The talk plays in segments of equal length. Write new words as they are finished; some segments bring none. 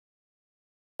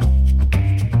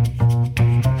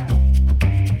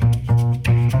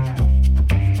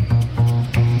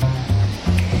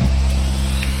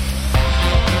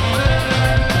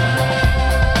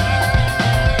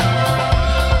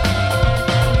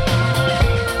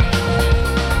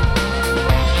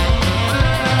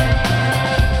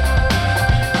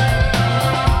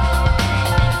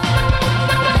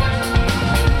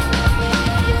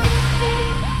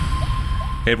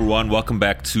Hey everyone, welcome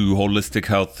back to Holistic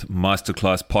Health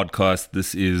Masterclass Podcast.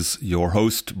 This is your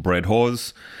host, Brett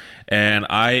Hawes, and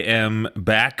I am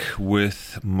back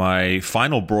with my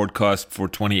final broadcast for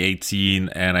 2018,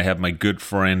 and I have my good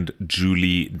friend,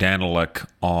 Julie Daniluk,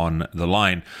 on the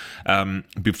line.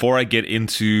 Before I get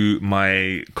into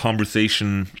my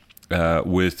conversation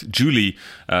with Julie,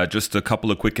 just a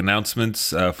couple of quick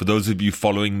announcements. For those of you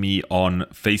following me on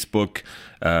Facebook,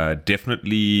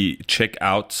 definitely check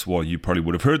out, well, you probably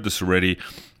would have heard this already,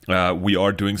 we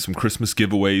are doing some Christmas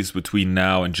giveaways between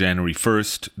now and January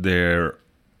 1st. There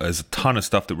is a ton of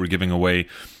stuff that we're giving away.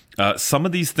 Some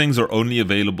of these things are only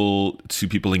available to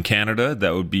people in Canada.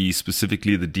 That would be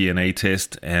specifically the DNA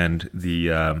test and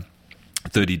the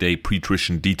 30-day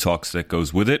pre-nutrition detox that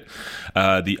goes with it.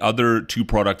 The other two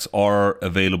products are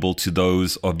available to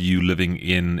those of you living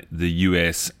in the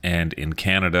US and in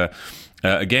Canada.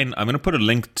 Again, I'm going to put a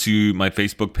link to my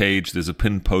Facebook page. There's a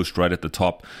pinned post right at the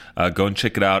top. Go and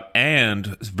check it out.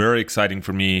 And it's very exciting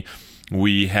for me.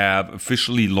 We have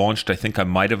officially launched, I think I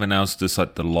might have announced this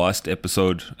at the last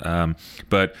episode,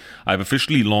 but I've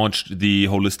officially launched the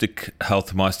Holistic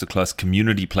Health Masterclass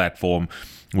community platform,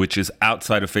 which is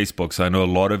outside of Facebook. So I know a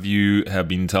lot of you have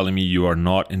been telling me you are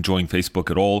not enjoying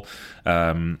Facebook at all.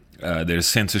 There's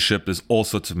censorship. There's all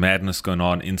sorts of madness going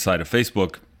on inside of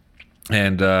Facebook.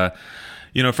 And,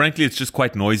 frankly, it's just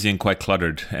quite noisy and quite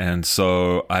cluttered. And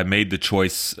so I made the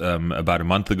choice about a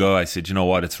month ago. I said, you know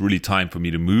what, it's really time for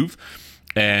me to move.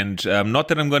 And not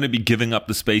that I'm going to be giving up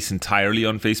the space entirely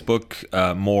on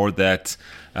Facebook, more that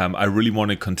I really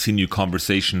want to continue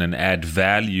conversation and add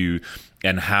value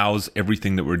and house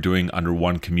everything that we're doing under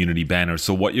one community banner.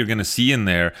 So what you're going to see in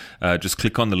there, just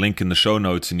click on the link in the show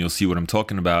notes and you'll see what I'm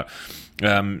talking about.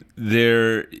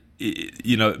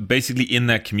 Basically in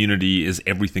that community is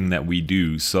everything that we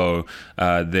do. So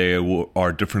there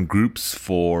are different groups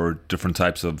for different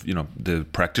types of, the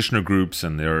practitioner groups,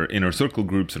 and there are inner circle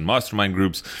groups and mastermind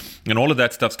groups, and all of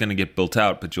that stuff's going to get built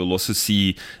out. But you'll also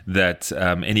see that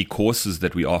any courses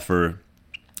that we offer,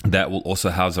 that will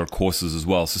also house our courses as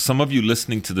well. So some of you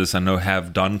listening to this, I know,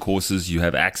 have done courses. You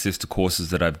have access to courses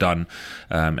that I've done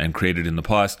and created in the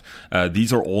past.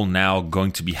 These are all now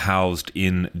going to be housed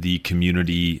in the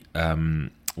community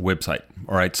website.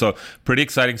 All right, so pretty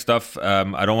exciting stuff.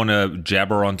 I don't want to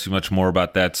jabber on too much more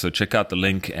about that, so check out the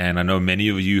link. And I know many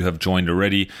of you have joined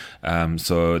already,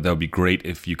 so that would be great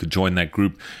if you could join that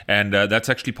group. And that's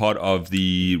actually part of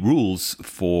the rules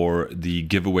for the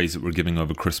giveaways that we're giving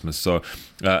over Christmas. So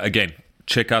again,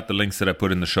 check out the links that I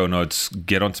put in the show notes,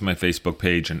 get onto my Facebook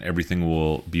page, and everything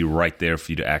will be right there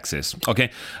for you to access. Okay,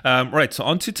 right, so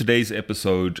on to today's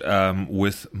episode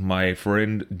with my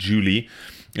friend Julie.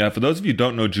 For those of you who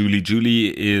don't know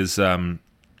Julie is...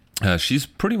 she's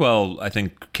pretty well, I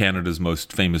think, Canada's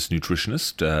most famous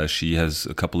nutritionist. She has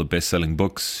a couple of best-selling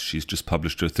books. She's just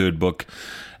published her third book.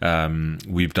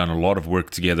 We've done a lot of work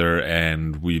together,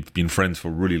 and we've been friends for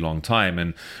a really long time.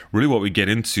 And really what we get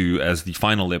into as the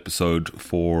final episode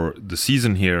for the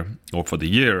season here, or for the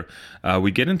year,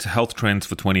 we get into health trends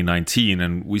for 2019.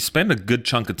 And we spend a good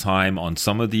chunk of time on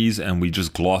some of these, and we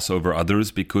just gloss over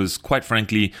others because, quite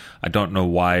frankly, I don't know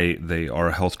why they are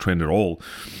a health trend at all.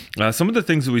 Some of the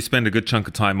things that we spend a good chunk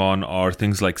of time on are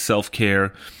things like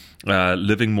self-care,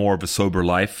 living more of a sober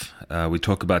life. We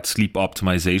talk about sleep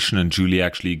optimization, and Julie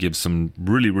actually gives some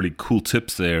really, really cool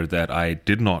tips there that I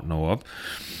did not know of.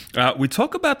 We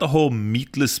talk about the whole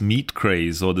meatless meat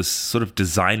craze, or this sort of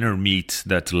designer meat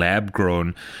that's lab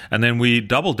grown. And then we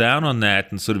double down on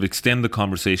that and sort of extend the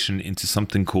conversation into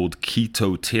something called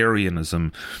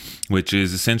ketotarianism, which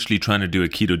is essentially trying to do a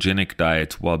ketogenic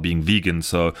diet while being vegan.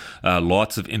 So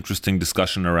lots of interesting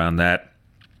discussion around that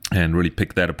and really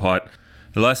pick that apart.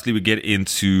 Lastly, we get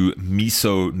into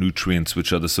mesonutrients,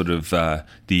 which are the sort of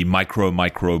the micro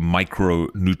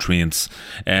nutrients.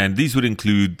 And these would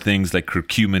include things like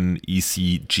curcumin,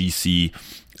 EC, GC,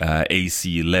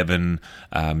 AC11,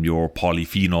 your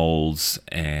polyphenols,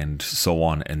 and so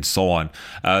on and so on.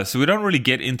 So we don't really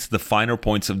get into the finer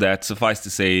points of that. Suffice to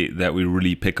say that we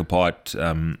really pick apart,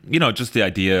 just the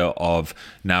idea of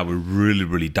now we're really,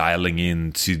 really dialing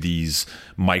into these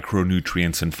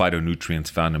micronutrients and phytonutrients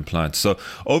found in plants. So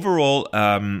overall,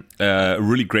 a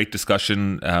really great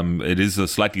discussion. It is a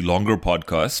slightly longer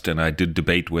podcast, and I did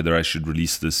debate whether I should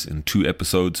release this in 2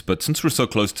 episodes. But since we're so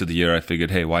close to the year, I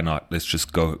figured, hey, why not? Let's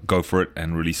just go for it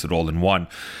and release it all in one.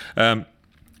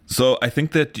 So I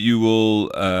think that you will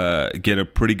get a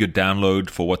pretty good download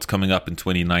for what's coming up in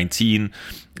 2019.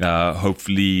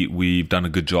 Hopefully we've done a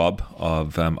good job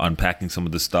of unpacking some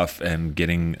of the stuff and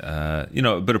getting a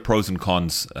bit of pros and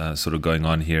cons sort of going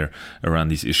on here around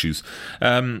these issues.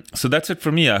 So that's it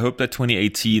for me. I hope that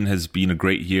 2018 has been a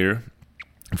great year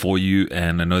for you,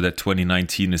 and I know that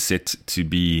 2019 is set to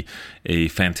be a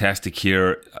fantastic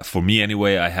year for me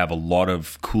anyway. I have a lot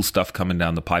of cool stuff coming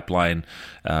down the pipeline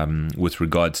with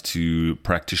regards to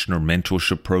practitioner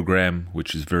mentorship program,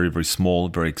 which is very, very small,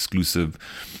 very exclusive.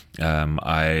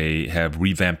 I have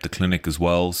revamped the clinic as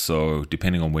well, so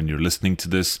depending on when you're listening to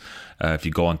this, if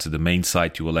you go onto the main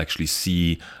site, you will actually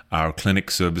see our clinic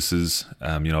services.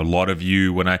 A lot of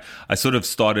you, when I sort of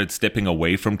started stepping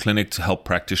away from clinic to help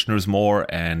practitioners more,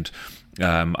 and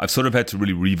I've sort of had to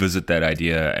really revisit that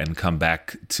idea and come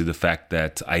back to the fact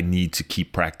that I need to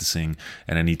keep practicing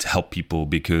and I need to help people,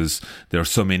 because there are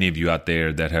so many of you out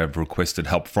there that have requested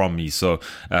help from me. So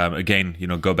again,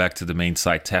 go back to the main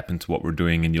site, tap into what we're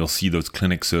doing, and you'll see those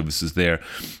clinic services there.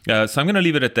 So I'm going to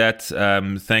leave it at that.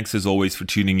 Thanks as always for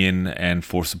tuning in and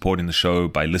for supporting the show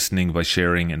by listening, by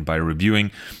sharing, and by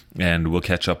reviewing. And we'll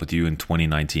catch up with you in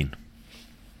 2019.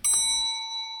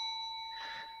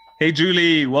 Hey,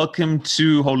 Julie, welcome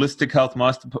to Holistic Health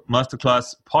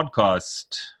Masterclass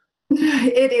podcast.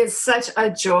 It is such a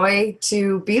joy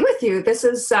to be with you. This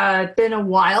has been a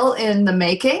while in the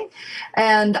making,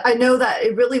 and I know that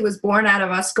it really was born out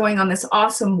of us going on this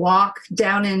awesome walk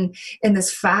down in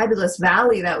this fabulous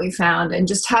valley that we found, and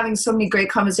just having so many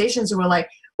great conversations, and we're like,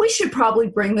 we should probably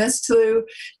bring this to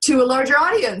a larger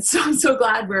audience. So I'm so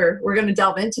glad we're going to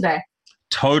delve in today.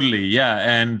 Totally, yeah.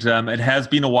 And it has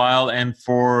been a while. And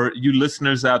for you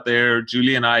listeners out there,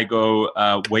 Julie and I go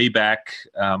way back,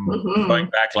 going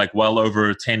back like well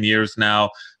over 10 years now.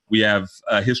 We have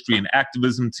a history in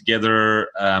activism together.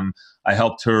 I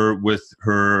helped her with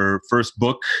her first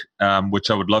book, which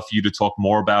I would love for you to talk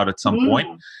more about at some point.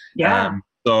 Yeah.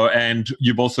 And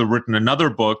you've also written another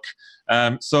book.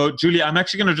 So, Julie, I'm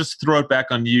actually going to just throw it back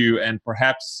on you, and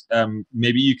perhaps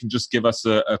maybe you can just give us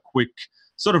a quick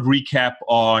sort of recap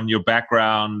on your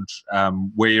background,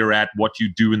 where you're at, what you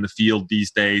do in the field these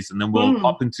days, and then we'll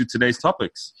hop into today's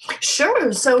topics.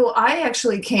 Sure. So I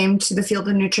actually came to the field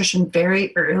of nutrition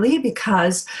very early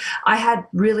because I had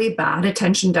really bad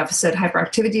attention deficit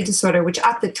hyperactivity disorder, which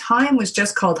at the time was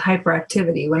just called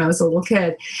hyperactivity when I was a little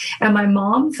kid. And my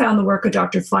mom found the work of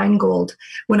Dr. Feingold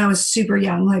when I was super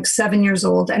young, like 7 years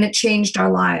old, and it changed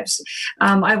our lives.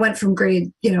 I went from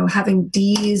having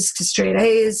D's to straight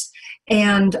A's.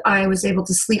 And I was able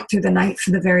to sleep through the night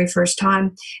for the very first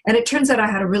time. And it turns out I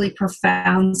had a really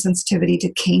profound sensitivity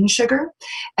to cane sugar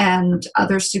and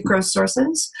other sucrose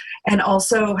sources, and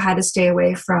also had to stay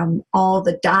away from all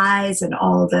the dyes and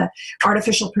all the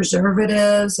artificial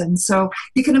preservatives. And so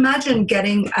you can imagine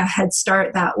getting a head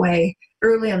start that way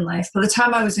early in life. By the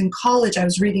time I was in college, I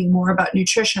was reading more about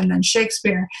nutrition than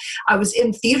Shakespeare. I was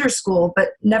in theater school,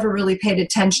 but never really paid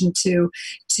attention to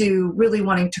really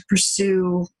wanting to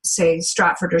pursue, say,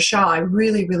 Stratford or Shaw. I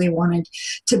really, really wanted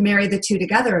to marry the two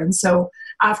together. And so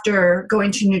after going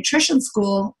to nutrition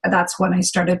school, that's when I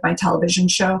started my television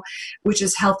show, which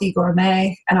is Healthy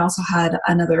Gourmet, and also had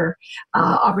another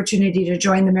opportunity to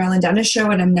join the Marilyn Denis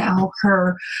Show, and I'm now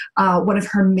one of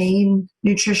her main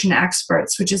nutrition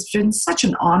experts, which has been such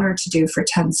an honor to do for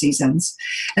 10 seasons.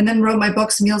 And then wrote my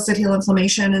books, Meals That Heal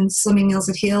Inflammation and Slimming Meals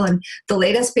That Heal, and the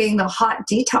latest being The Hot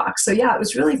Detox. So yeah, it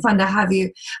was really fun to have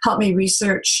you help me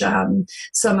research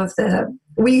some of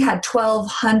we had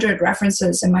 1,200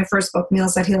 references in my first book,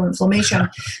 Meals That Heal Inflammation.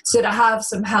 So to have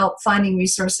some help finding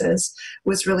resources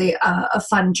was really a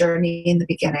fun journey in the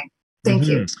beginning. Thank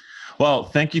you. Well,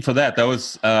 thank you for that. That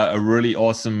was a really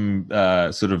awesome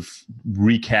sort of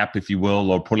recap, if you will,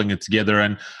 or pulling it together.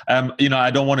 And, I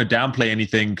don't want to downplay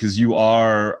anything, because you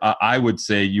are, I would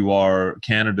say you are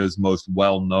Canada's most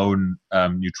well-known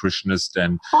nutritionist.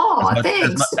 And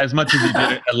as much as you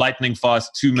did a lightning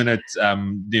fast 2-minute,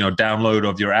 download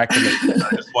of your accolades,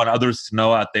 I just want others to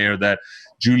know out there that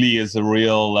Julie is a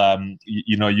real,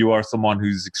 you are someone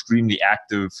who's extremely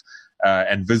active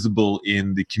and visible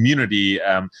in the community.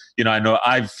 I know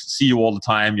I see you all the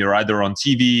time. You're either on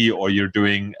TV or you're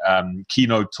doing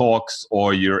keynote talks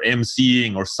or you're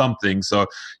emceeing or something. So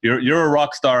you're a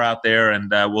rock star out there,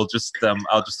 and I'll just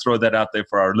throw that out there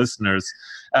for our listeners.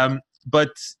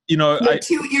 But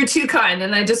you're too kind,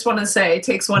 and I just want to say it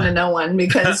takes one to know one,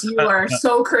 because you are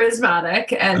so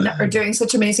charismatic and are doing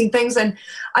such amazing things. And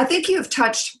I think you've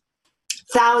touched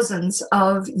thousands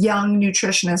of young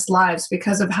nutritionists' lives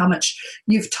because of how much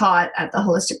you've taught at the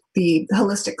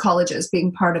holistic colleges,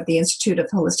 being part of the Institute of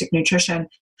Holistic Nutrition.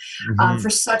 for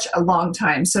such a long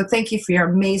time. So thank you for your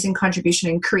amazing contribution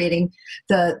in creating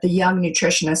the young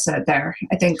nutritionists out there.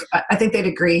 I think they'd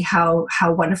agree how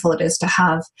wonderful it is to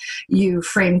have you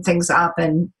frame things up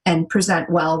and present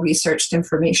well-researched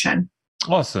information.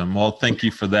 Awesome. Well, thank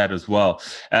you for that as well.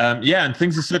 And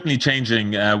things are certainly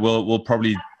changing. We'll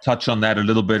probably touch on that a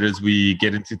little bit as we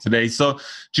get into today. So,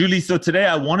 Julie, today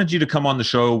I wanted you to come on the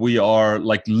show. We are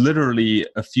like literally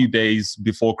a few days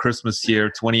before Christmas here,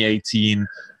 2018.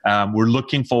 We're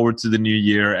looking forward to the new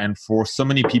year. And for so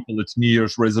many people, it's New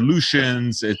Year's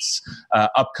resolutions, it's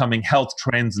upcoming health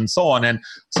trends and so on. And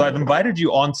so I've invited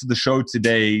you onto the show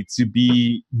today to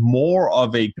be more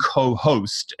of a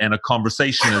co-host and a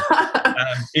conversationist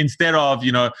instead of,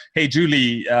 hey,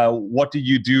 Julie, what do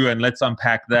you do? And let's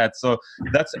unpack that.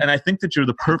 And I think that you're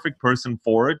the perfect person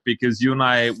for it, because you and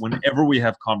I, whenever we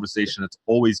have conversation, it's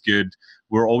always good.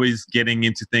 We're always getting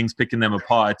into things, picking them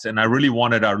apart. And I really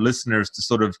wanted our listeners to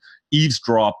sort of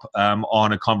eavesdrop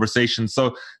on a conversation.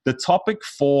 So the topic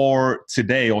for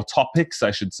today, or topics,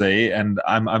 I should say, and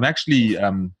I'm actually,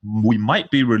 we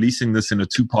might be releasing this in a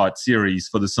 2-part series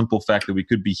for the simple fact that we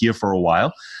could be here for a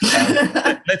while.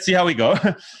 Let's see how we go.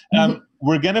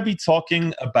 We're going to be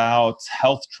talking about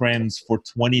health trends for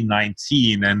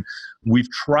 2019, and we've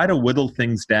tried to whittle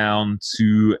things down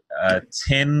to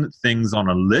 10 things on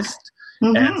a list.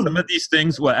 And some of these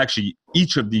things, well, actually,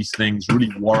 each of these things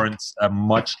really warrants a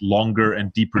much longer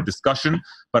and deeper discussion.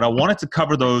 But I wanted to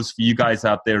cover those for you guys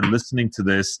out there listening to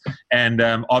this. And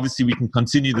obviously, we can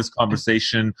continue this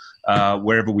conversation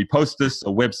wherever we post this, a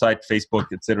website, Facebook,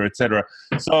 et cetera, et cetera.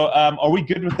 So are we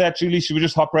good with that, Julie? Should we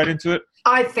just hop right into it?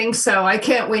 I think so. I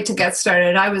can't wait to get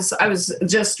started. I was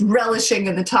just relishing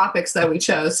in the topics that we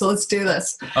chose. So let's do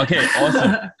this. Okay,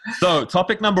 awesome. So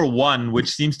topic number 1, which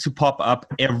seems to pop up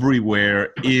everywhere,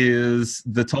 is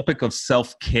the topic of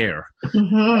self-care.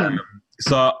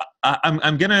 So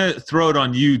I'm going to throw it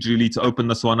on you, Julie, to open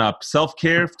this one up.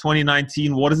 Self-care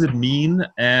 2019, what does it mean,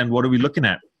 and what are we looking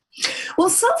at? Well,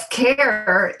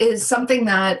 self-care is something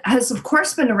that has, of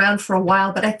course, been around for a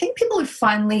while, but I think people are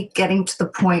finally getting to the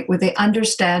point where they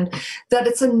understand that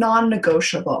it's a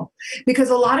non-negotiable, because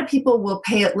a lot of people will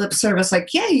pay it lip service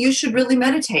like, yeah, you should really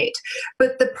meditate.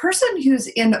 But the person who's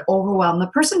in overwhelm, the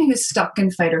person who's stuck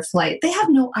in fight or flight, they have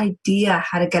no idea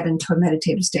how to get into a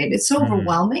meditative state. It's so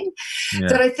overwhelming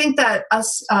that I think that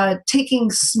us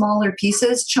taking smaller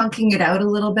pieces, chunking it out a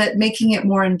little bit, making it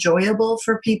more enjoyable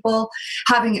for people,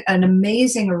 having an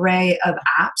amazing array of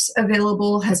apps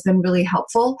available has been really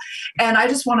helpful. And I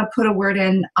just want to put a word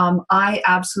in. I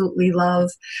absolutely love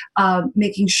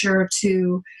making sure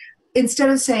to,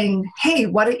 instead of saying, hey,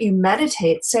 why don't you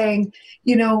meditate, saying,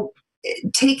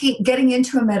 getting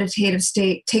into a meditative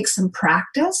state takes some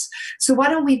practice. So why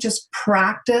don't we just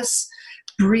practice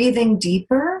breathing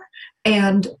deeper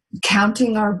and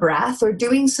counting our breath, or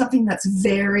doing something that's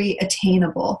very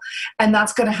attainable. And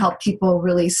that's going to help people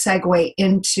really segue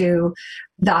into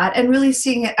that, and really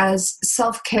seeing it as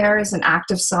self-care as an act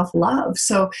of self-love.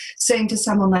 So saying to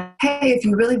someone like, hey, if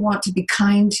you really want to be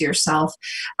kind to yourself,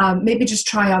 maybe just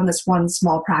try on this one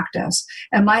small practice.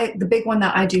 And the big one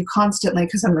that I do constantly,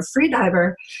 because I'm a free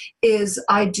diver, is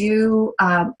I do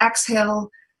exhale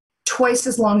twice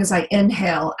as long as I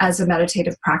inhale as a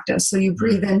meditative practice. So you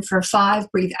breathe in for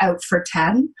 5, breathe out for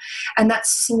 10. And that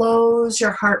slows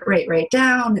your heart rate right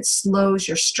down. It slows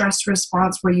your stress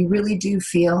response, where you really do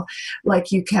feel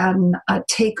like you can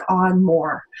take on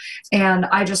more. And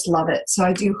I just love it. So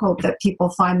I do hope that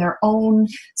people find their own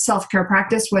self-care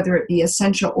practice, whether it be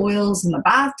essential oils in the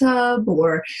bathtub,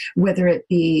 or whether it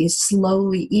be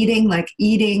slowly eating, like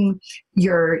eating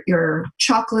your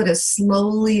chocolate as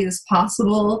slowly as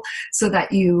possible, so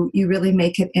that you really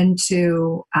make it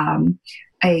into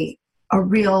a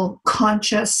real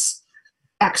conscious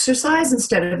exercise,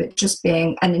 instead of it just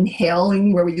being an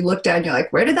inhaling where you look down and you're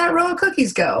like, where did that row of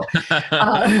cookies go?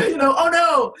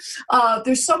 Oh no.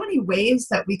 There's so many ways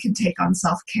that we can take on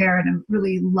self-care in a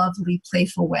really lovely,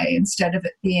 playful way, instead of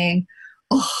it being,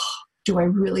 oh, do I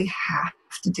really have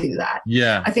to do that?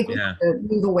 Yeah. I think we have to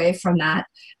move away from that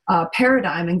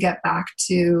paradigm and get back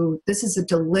to, this is a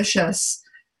delicious,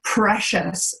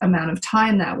 precious amount of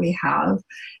time that we have.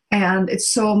 And it's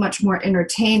so much more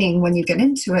entertaining when you get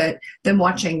into it than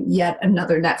watching yet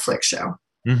another Netflix show.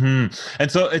 And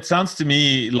so it sounds to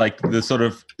me like the sort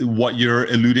of what you're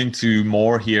alluding to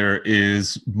more here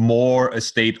is more a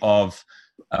state of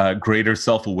greater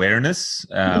self-awareness,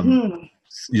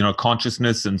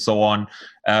 consciousness and so on,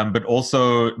 but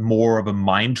also more of a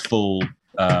mindful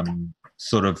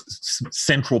sort of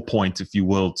central point, if you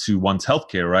will, to one's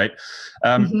healthcare, right?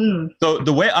 So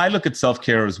the way I look at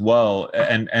self-care as well,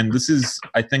 and this is,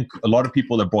 I think a lot of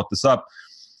people have brought this up,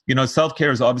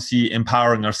 self-care is obviously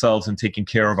empowering ourselves and taking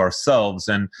care of ourselves.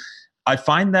 And I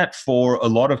find that for a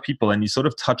lot of people, and you sort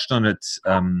of touched on it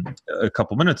a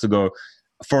couple minutes ago,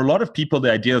 for a lot of people,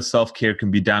 the idea of self-care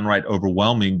can be downright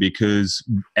overwhelming, because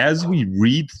as we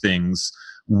read things,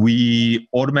 we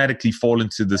automatically fall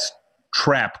into this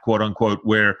trap, quote unquote,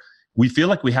 where we feel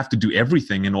like we have to do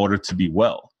everything in order to be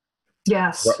well.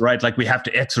 Yes. Right. Like we have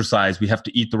to exercise, we have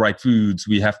to eat the right foods,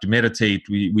 we have to meditate,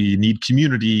 we need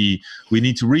community, we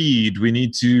need to read, we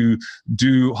need to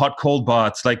do hot cold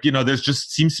baths. Like, there's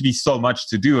just seems to be so much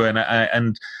to do. And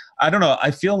I don't know, I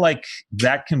feel like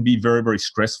that can be very, very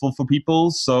stressful for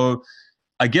people. So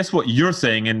I guess what you're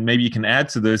saying, and maybe you can add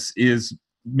to this, is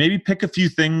maybe pick a few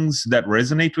things that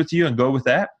resonate with you and go with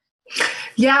that.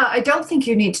 Yeah, I don't think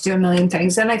you need to do a million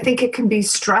things. And I think it can be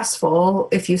stressful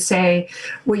if you say,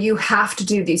 well, you have to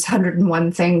do these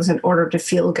 101 things in order to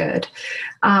feel good.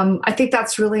 I think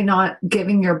that's really not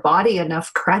giving your body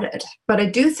enough credit. But I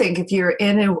do think if you're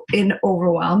in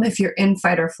overwhelm, if you're in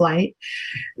fight or flight,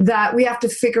 that we have to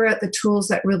figure out the tools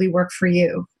that really work for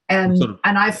you. And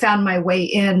I found my way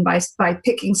in by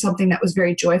picking something that was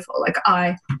very joyful. Like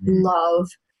I love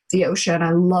the ocean.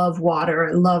 I love water.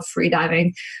 I love free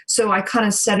diving. So I kind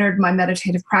of centered my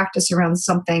meditative practice around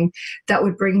something that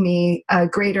would bring me a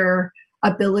greater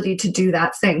ability to do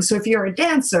that thing. So if you're a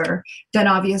dancer, then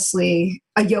obviously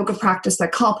a yoga practice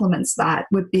that complements that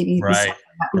would be right.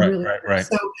 Right.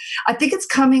 So I think it's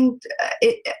coming.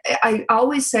 I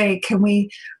always say, can we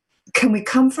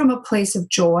come from a place of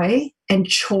joy and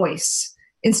choice,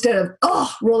 instead of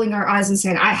rolling our eyes and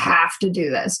saying, I have to do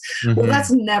this? Well,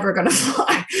 that's never going to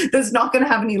fly. That's not going to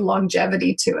have any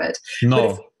longevity to it. No. But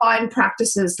if you find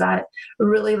practices that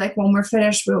really, like, when we're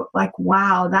finished, we're like,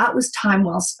 wow, that was time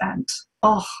well spent.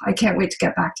 Oh, I can't wait to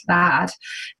get back to that.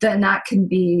 Then that can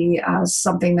be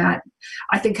something that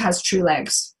I think has true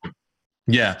legs.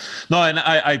 Yeah, no, and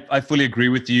I fully agree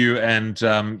with you. And,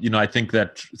 I think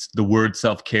that the word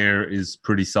self-care is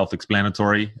pretty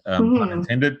self-explanatory, pun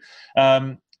intended.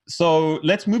 So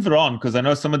let's move it on, because I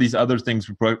know some of these other things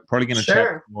we're probably going to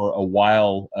chat for a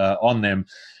while on them.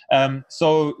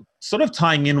 So sort of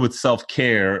tying in with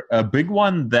self-care, a big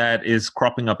one that is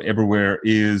cropping up everywhere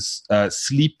is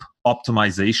sleep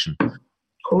optimization.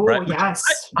 Oh, right? Yes.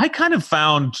 I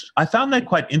found that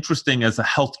quite interesting as a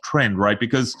health trend, right?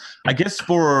 Because I guess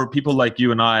for people like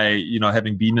you and I,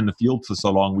 having been in the field for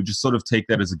so long, we just sort of take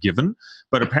that as a given.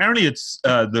 But apparently it's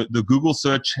the Google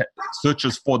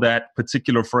searches for that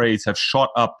particular phrase have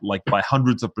shot up like by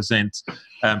hundreds of percent.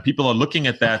 People are looking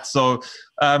at that. So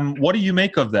what do you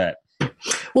make of that?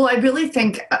 Well, I really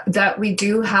think that we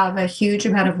do have a huge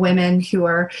amount of women who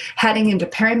are heading into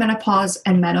perimenopause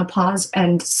and menopause,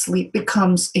 and sleep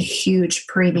becomes a huge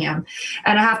premium.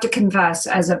 And I have to confess,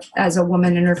 as a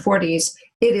woman in her 40s,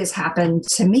 it has happened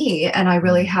to me. And I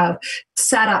really have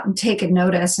sat up and taken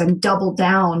notice and doubled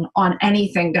down on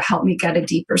anything to help me get a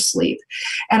deeper sleep.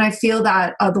 And I feel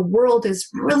that the world is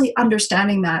really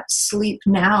understanding that sleep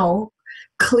now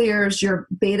clears the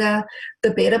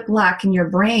beta plaque in your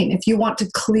brain. If you want to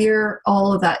clear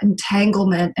all of that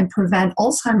entanglement and prevent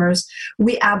Alzheimer's,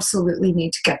 we absolutely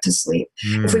need to get to sleep.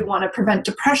 If we want to prevent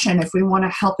depression, if we want to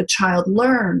help a child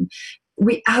learn,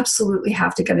 we absolutely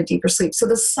have to get a deeper sleep. So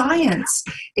the science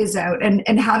is out,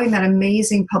 and having that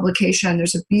amazing publication.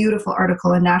 There's a beautiful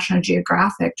article in National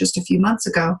Geographic just a few months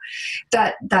ago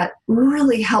that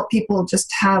really helped people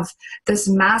just have this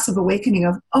massive awakening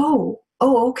of,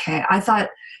 okay, I thought,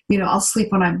 I'll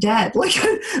sleep when I'm dead. Like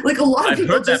a lot of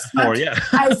people just slept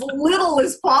as little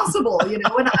as possible, and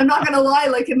I'm not going to lie,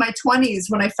 like in my 20s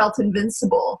when I felt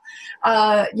invincible,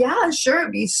 sure,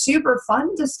 it'd be super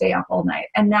fun to stay up all night.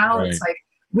 And now it's like,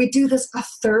 we do this a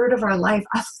third of our life.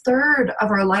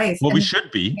 Well, we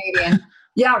should be.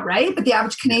 Yeah, right. But the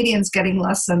average Canadian's getting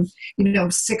less than,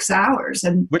 6 hours,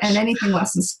 and anything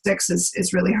less than 6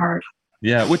 is really hard.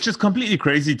 Yeah, which is completely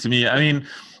crazy to me. I mean,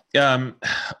 the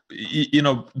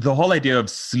whole idea of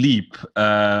sleep,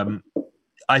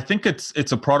 I think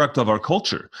it's a product of our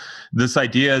culture. This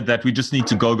idea that we just need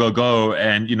to go.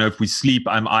 And, if we sleep,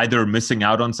 I'm either missing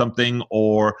out on something,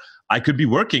 or I could be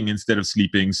working instead of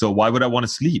sleeping. So why would I want to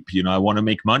sleep? I want to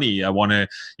make money. I want to,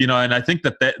 and I think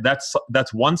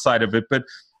that's one side of it. But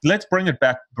let's bring it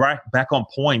back on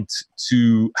point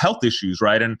to health issues,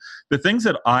 right? And the things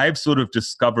that I've sort of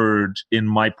discovered in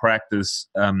my practice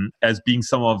as being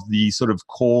some of the sort of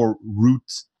core root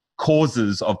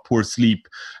causes of poor sleep,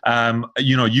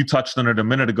 you touched on it a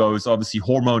minute ago, is obviously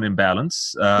hormone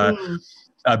imbalance.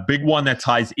 a big one that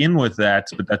ties in with that,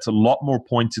 but that's a lot more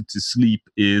pointed to sleep,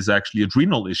 is actually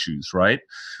adrenal issues, right?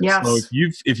 Yes. So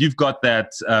if you've got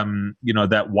that,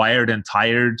 that wired and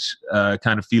tired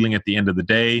kind of feeling at the end of the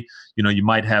day, you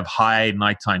might have high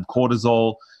nighttime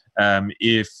cortisol.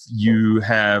 If you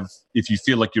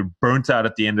feel like you're burnt out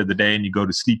at the end of the day and you go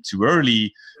to sleep too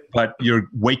early, but you're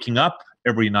waking up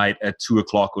every night at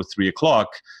 2:00 or 3:00,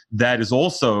 that is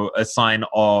also a sign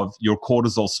of your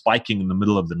cortisol spiking in the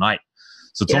middle of the night.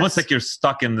 So it's almost like you're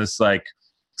stuck in this like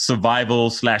survival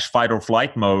 / fight or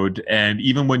flight mode. And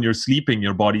even when you're sleeping,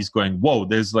 your body's going, whoa,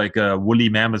 there's like a woolly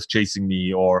mammoth chasing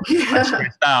me, or I'm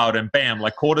stressed out, and bam,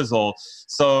 like cortisol.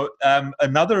 So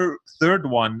another third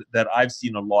one that I've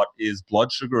seen a lot is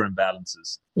blood sugar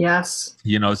imbalances. Yes.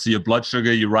 So your blood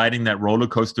sugar, you're riding that roller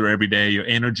coaster every day. Your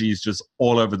energy is just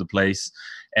all over the place.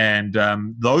 And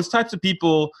those types of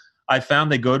people, I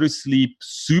found they go to sleep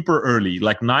super early,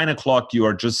 like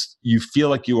 9:00. You feel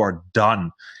like you are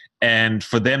done. And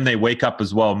for them, they wake up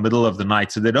as well, middle of the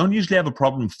night. So they don't usually have a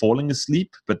problem falling asleep,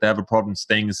 but they have a problem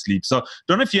staying asleep. So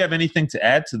don't know if you have anything to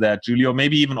add to that, Julie, or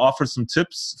maybe even offer some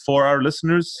tips for our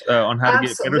listeners on how to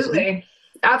get better sleep.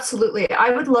 Absolutely.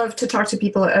 I would love to talk to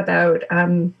people about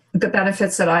the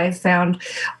benefits that I've found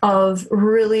of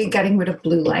really getting rid of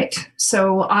blue light.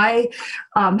 So I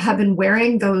have been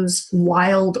wearing those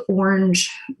wild orange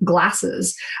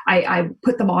glasses. I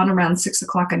put them on around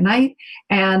 6:00 at night,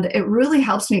 and it really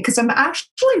helps me because I'm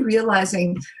actually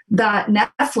realizing that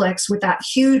Netflix, with that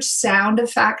huge sound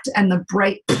effect and the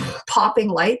bright popping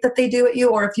light that they do at you,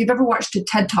 or if you've ever watched a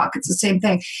TED Talk, it's the same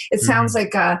thing. It sounds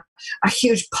like a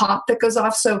huge pop that goes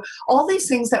off. So all these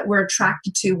things that we're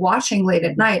attracted to watching late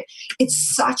at night,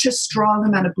 it's such a strong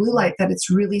amount of blue light that it's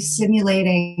really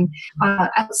simulating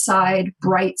outside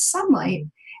bright sunlight.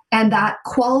 And that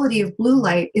quality of blue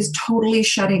light is totally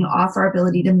shutting off our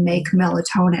ability to make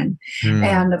melatonin.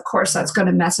 And of course, that's going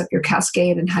to mess up your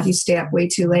cascade and have you stay up way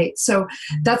too late. So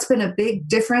that's been a big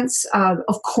difference.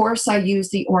 Of course, I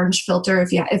use the orange filter.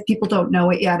 If people don't know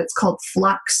it yet, it's called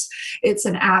Flux. It's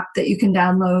an app that you can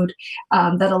download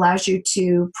that allows you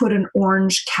to put an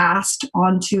orange cast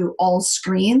onto all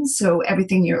screens. So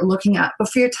everything you're looking at. But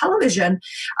for your television,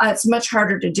 it's much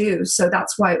harder to do. So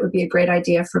that's why it would be a great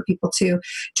idea for people to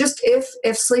just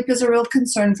if sleep is a real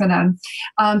concern for them,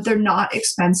 they're not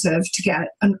expensive to get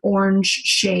an orange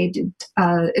shade.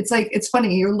 It's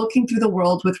funny, you're looking through the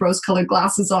world with rose-colored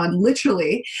glasses on,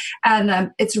 literally, and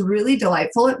it's really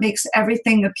delightful. It makes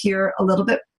everything appear a little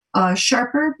bit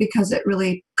sharper because it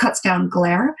really cuts down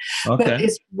glare, but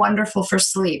it's wonderful for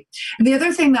sleep. And the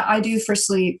other thing that I do for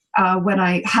sleep when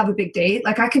I have a big day,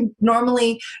 like I can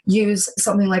normally use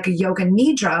something like a yoga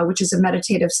nidra, which is a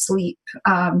meditative sleep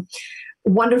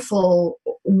wonderful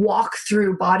walk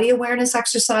through body awareness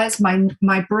exercise.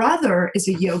 My brother is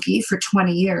a yogi for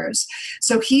 20 years.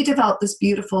 So he developed this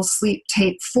beautiful sleep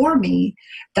tape for me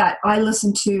that I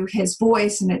listen to his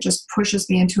voice and it just pushes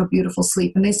me into a beautiful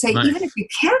sleep. And they say, even if you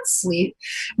can't sleep,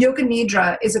 yoga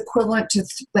nidra is equivalent to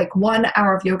like 1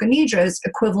 hour of yoga nidra is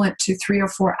equivalent to 3 or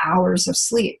 4 hours of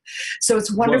sleep. So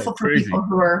it's wonderful for people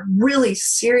who are really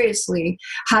seriously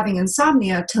having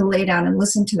insomnia to lay down and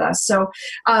listen to this. So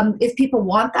if people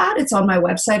want that, it's on my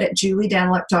website at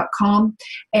juliedaniluk.com,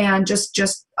 and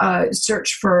just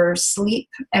search for sleep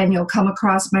and you'll come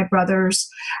across my brother's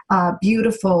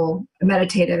beautiful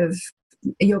meditative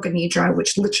yoga nidra,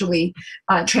 which literally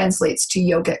translates to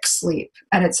yogic sleep,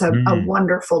 and it's a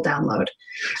wonderful download.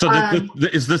 So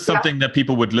is this something that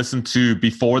people would listen to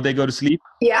before they go to sleep?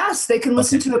 Yes, they can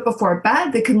listen to it before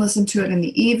bed. They can listen to it in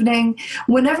the evening,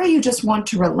 whenever you just want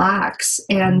to relax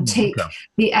and take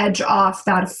the edge off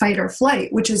that fight or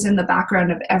flight, which is in the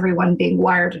background of everyone being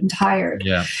wired and tired.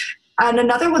 Yeah. And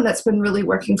another one that's been really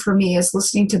working for me is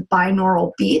listening to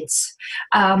binaural beats.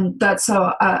 That's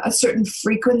a certain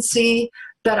frequency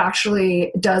that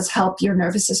actually does help your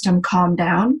nervous system calm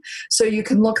down. So you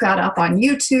can look that up on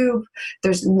YouTube.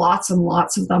 There's lots and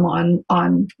lots of them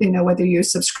on whether you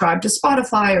subscribe to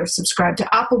Spotify or subscribe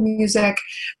to Apple Music.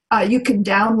 You can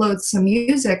download some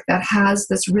music that has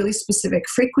this really specific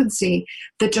frequency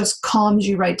that just calms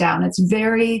you right down. It's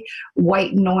very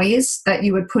white noise that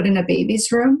you would put in a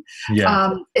baby's room.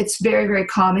 Yeah. It's very, very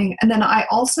calming. And then I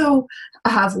also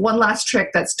have one last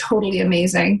trick that's totally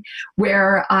amazing,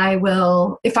 where I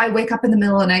will, if I wake up in the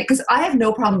middle of the night, because I have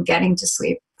no problem getting to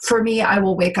sleep. For me, I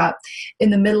will wake up in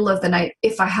the middle of the night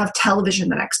if I have television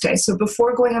the next day. So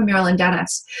before going on Marilyn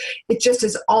Denis, it just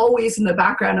is always in the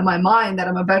background of my mind that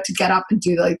I'm about to get up and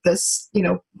do like this,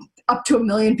 up to 1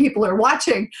 million people are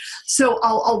watching. So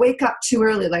I'll wake up too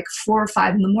early, like 4 or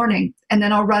 5 in the morning, and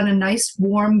then I'll run a nice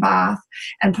warm bath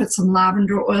and put some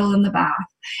lavender oil in the bath.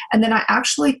 And then I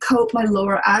actually coat my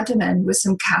lower abdomen with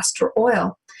some castor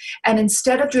oil. And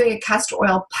instead of doing a castor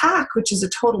oil pack, which is a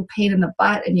total pain in the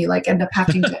butt, and you like end up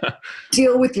having to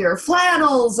deal with your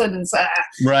flannels and it's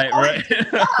right. right?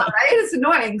 It's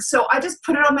annoying. So I just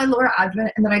put it on my lower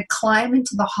abdomen, and then I climb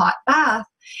into the hot bath,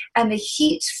 and the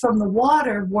heat from the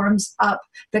water warms up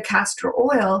the castor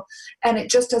oil, and it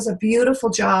just does a beautiful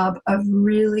job of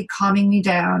really calming me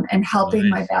down and helping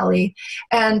my belly.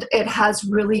 And it has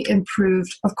really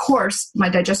improved. Of course, my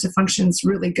digestive function is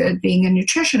really good being a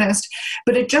nutritionist,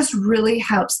 but it just really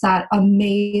helps that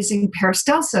amazing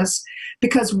peristalsis,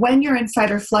 because when you're in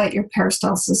fight or flight, your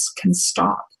peristalsis can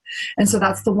stop. And so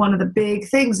that's one of the big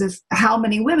things is how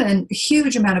many women, a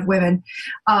huge amount of women,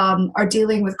 are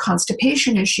dealing with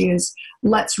constipation issues.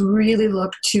 Let's really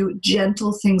look to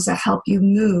gentle things that help you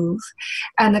move.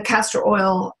 And the castor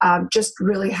oil just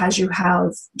really has you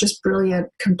have just brilliant,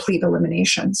 complete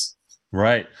eliminations.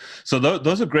 Right. So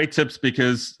those are great tips,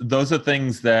 because those are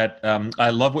things that I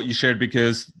love what you shared,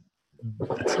 because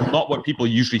it's not what people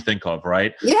usually think of,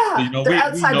 right? Yeah, so, we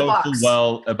know full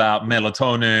well about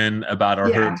melatonin, about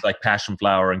our herbs like passion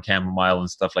flower and chamomile and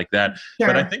stuff like that. Sure.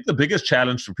 But I think the biggest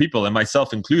challenge for people, and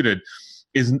myself included,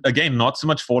 is again not so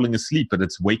much falling asleep, but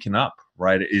it's waking up.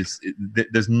 Right?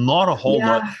 There's not a whole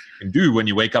lot you can do when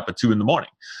you wake up at 2 a.m.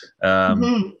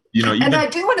 And I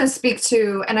do want to speak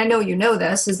to, and I know you know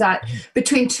this, is that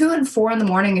between 2 and 4 in the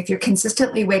morning, if you're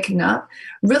consistently waking up,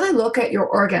 really look at your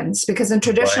organs, because in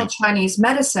traditional Chinese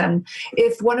medicine,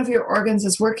 if one of your organs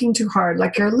is working too hard,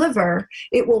 like your liver,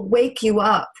 it will wake you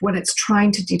up when it's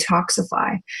trying to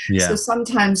detoxify. Yeah. So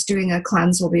sometimes doing a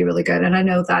cleanse will be really good. And I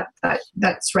know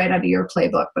that's right out of your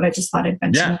playbook, but I just thought I'd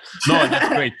mention it. No, that's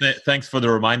great. Thanks for the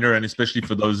reminder. And especially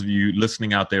for those of you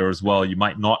listening out there as well, you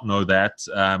might not know that.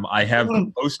 I have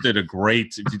posted a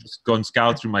great, if you just go and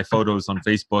scout through my photos on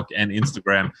Facebook and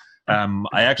Instagram,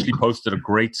 I actually posted a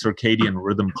great circadian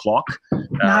rhythm clock.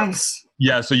 Nice.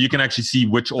 Yeah, so you can actually see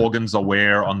which organs are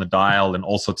where on the dial and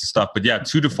all sorts of stuff. But yeah,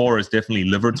 2 to 4 is definitely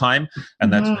liver time,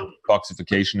 and that's when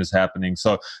detoxification is happening.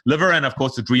 So liver and, of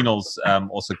course, adrenals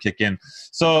also kick in.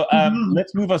 So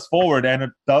let's move us forward, and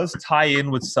it does tie in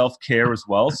with self-care as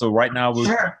well. So right now we've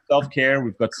got self-care,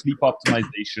 we've got sleep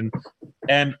optimization,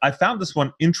 and I found this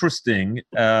one interesting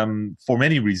for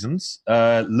many reasons,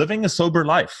 living a sober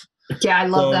life. Yeah, I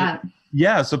love that.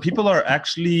 Yeah, so people are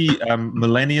actually,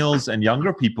 millennials and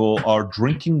younger people are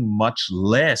drinking much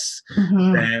less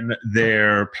than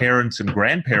their parents and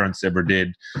grandparents ever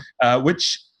did,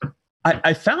 which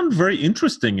I found very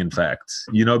interesting, in fact,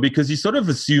 because you sort of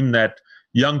assume that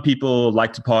young people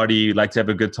like to party, like to have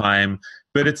a good time.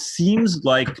 But it seems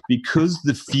like because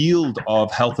the field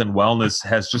of health and wellness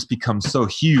has just become so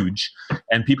huge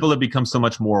and people have become so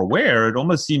much more aware, it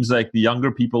almost seems like the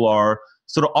younger people are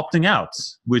sort of opting out,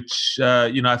 which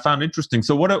I found interesting.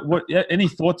 So what any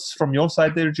thoughts from your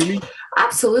side there, Julie?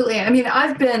 Absolutely. I mean,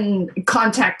 I've been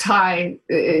contact high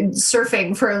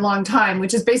surfing for a long time,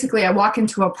 which is basically I walk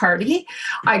into a party,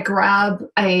 I grab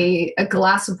a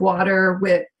glass of water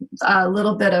with a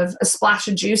little bit of a splash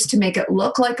of juice to make it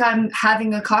look like I'm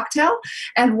having a cocktail,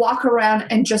 and walk around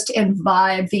and just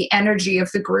imbibe the energy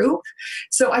of the group.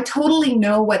 So I totally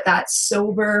know what that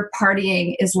sober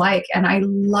partying is like, and I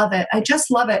love it. I just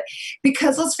love it,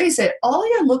 because let's face it, all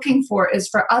you're looking for is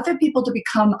for other people to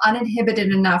become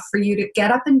uninhibited enough for you to get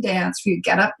up and dance, for you to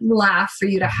get up and laugh, for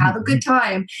you to have a good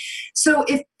time. So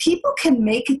if people can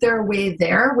make their way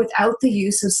there without the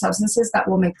use of substances that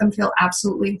will make them feel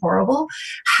absolutely horrible,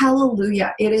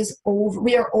 hallelujah, it is over.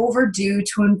 We are overdue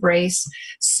to embrace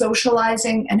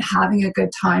socializing and having a good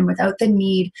time without the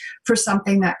need for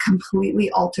something that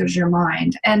completely alters your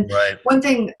mind. And one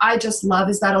thing I just love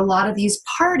is that a lot of these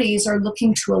parties are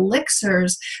looking to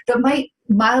elixirs that might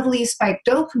mildly spike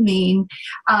dopamine,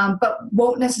 but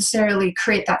won't necessarily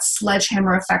create that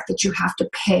sledgehammer effect that you have to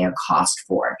pay a cost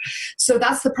for. So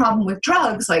that's the problem with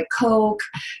drugs like Coke.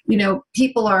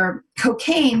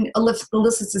 Cocaine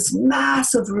elicits this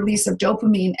massive release of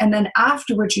dopamine, and then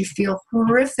afterwards you feel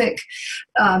horrific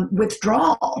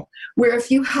withdrawal. Where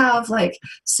if you have, like,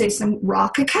 say, some raw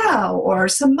cacao or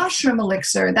some mushroom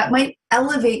elixir, that might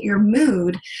elevate your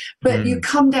mood, but you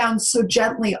come down so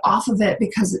gently off of it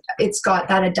because it's got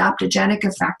that adaptogenic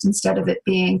effect instead of it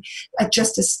being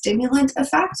just a stimulant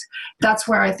effect. That's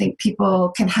where I think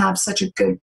people can have such a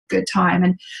good time.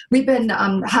 And we've been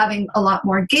having a lot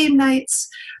more game nights.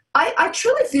 I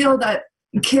truly feel that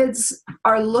kids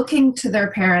are looking to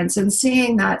their parents and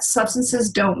seeing that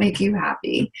substances don't make you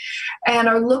happy and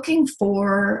are looking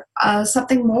for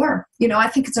something more. I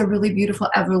think it's a really beautiful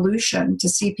evolution to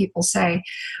see people say,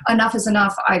 enough is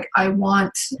enough. I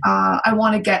want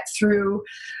to get through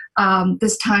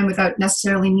this time without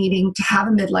necessarily needing to have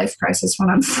a midlife crisis when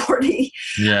I'm 40.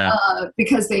 Yeah.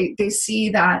 Because they see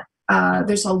that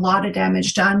there's a lot of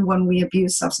damage done when we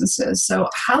abuse substances. So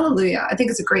hallelujah. I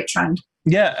think it's a great trend.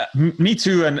 Yeah, me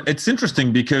too. And it's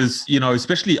interesting because,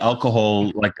 especially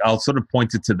alcohol, like I'll sort of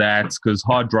point it to that because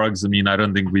hard drugs, I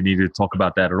don't think we need to talk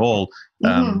about that at all.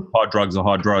 Hard drugs are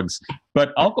hard drugs.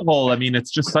 But alcohol, it's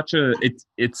just such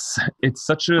it's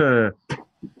such a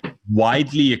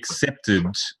widely accepted,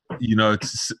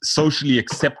 it's socially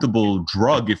acceptable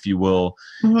drug, if you will.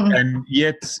 And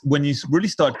yet when you really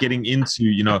start getting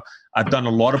into, I've done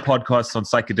a lot of podcasts on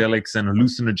psychedelics and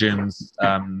hallucinogens,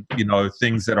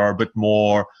 things that are a bit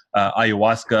more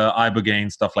ayahuasca,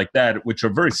 ibogaine, stuff like that, which are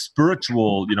very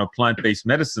spiritual, plant-based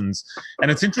medicines. And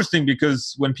it's interesting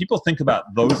because when people think about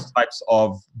those types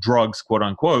of drugs, quote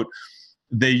unquote,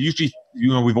 they usually,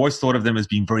 we've always thought of them as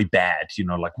being very bad,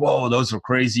 like, whoa, those are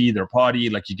crazy, they're party,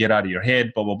 like you get out of your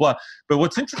head, blah, blah, blah. But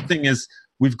what's interesting is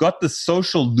we've got the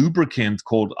social lubricant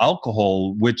called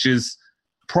alcohol, which is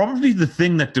probably the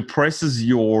thing that depresses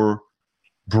your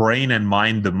brain and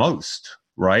mind the most,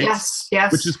 right? Yes.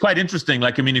 Which is quite interesting.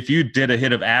 Like, if you did a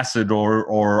hit of acid or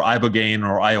ibogaine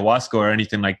or ayahuasca or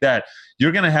anything like that,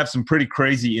 you're going to have some pretty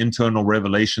crazy internal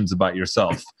revelations about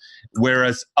yourself.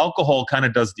 Whereas alcohol kind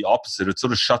of does the opposite. It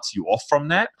sort of shuts you off from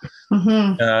that.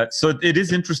 So it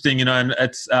is interesting, and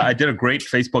it's, I did a great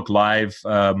Facebook Live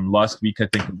last week, I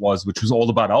think it was, which was all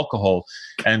about alcohol.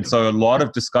 And so a lot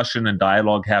of discussion and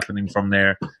dialogue happening from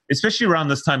there, especially around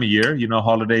this time of year,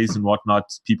 holidays and whatnot,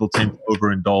 people tend to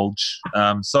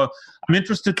overindulge. So I'm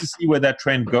interested to see where that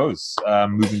trend goes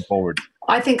moving forward.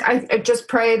 I think I just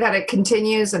pray that it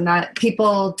continues and that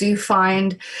people do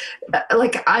find,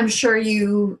 like, I'm sure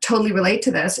you totally relate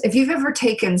to this. If you've ever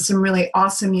taken some really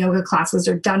awesome yoga classes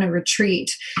or done a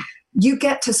retreat, you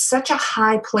get to such a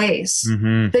high place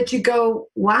that you go,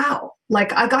 wow,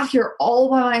 like I got here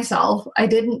all by myself. I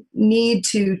didn't need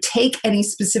to take any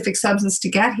specific substance to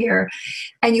get here.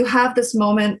 And you have this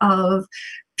moment of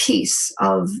piece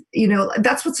of,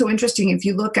 that's what's so interesting. If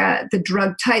you look at the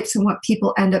drug types and what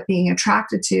people end up being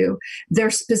attracted to,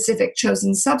 their specific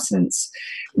chosen substance,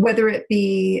 whether it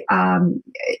be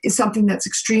something that's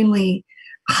extremely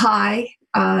high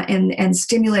and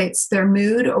stimulates their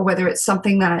mood, or whether it's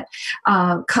something that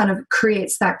kind of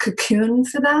creates that cocoon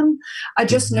for them. I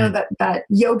just know that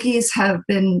yogis have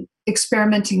been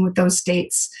experimenting with those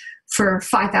states for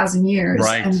 5,000 years.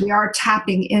 Right. And we are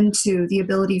tapping into the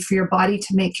ability for your body to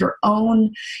make your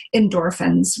own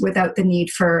endorphins without the need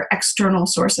for external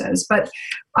sources. But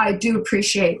I do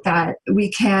appreciate that we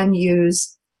can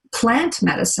use plant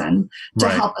medicine to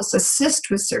help us assist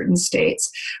with certain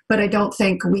states. But I don't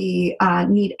think we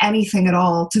need anything at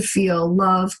all to feel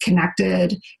love,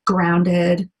 connected,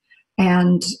 grounded,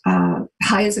 and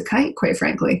high as a kite, quite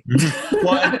frankly.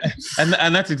 Well,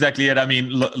 and that's exactly it.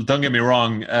 Don't get me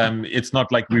wrong. It's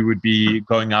not like we would be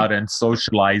going out and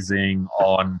socializing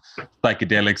on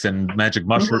psychedelics and magic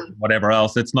mushrooms, whatever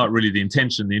else. That's not really the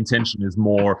intention. The intention is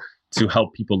more to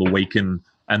help people awaken,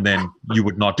 and then you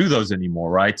would not do those anymore,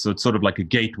 right? So it's sort of like a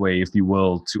gateway, if you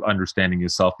will, to understanding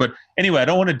yourself. But anyway, I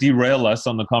don't want to derail us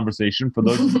on the conversation. For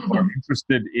those who are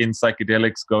interested in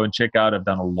psychedelics, go and check out. I've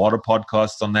done a lot of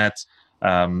podcasts on that,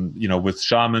 with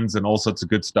shamans and all sorts of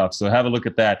good stuff. So have a look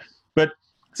at that. But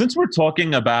since we're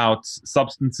talking about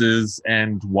substances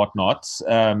and whatnot,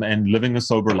 and living a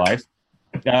sober life,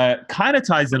 kind of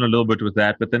ties in a little bit with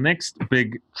that, but the next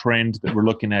big trend that we're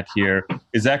looking at here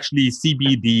is actually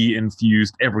CBD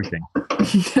infused everything.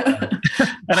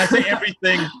 And I say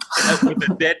everything with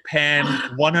a deadpan,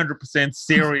 100%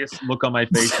 serious look on my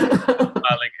face.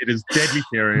 Smiling. It is deadly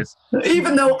serious.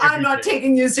 Even though I'm not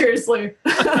taking you seriously.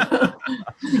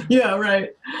 Yeah, right.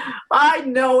 I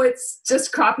know it's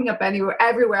just cropping up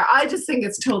everywhere. I just think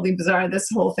it's totally bizarre, this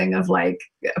whole thing of like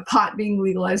pot being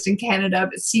legalized in Canada,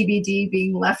 but CBD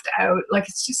being left out. Like,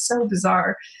 it's just so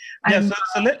bizarre. Yeah,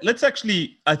 so let's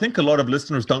actually, I think a lot of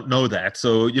listeners don't know that.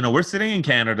 So, we're sitting in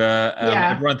Canada.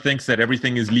 Everyone thinks that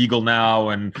everything is legal now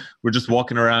and we're just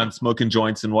walking around smoking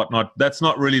joints and whatnot. That's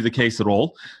not really the case at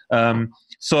all.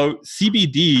 So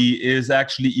CBD is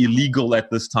actually illegal at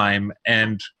this time,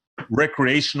 and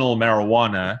recreational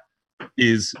marijuana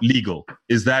is legal.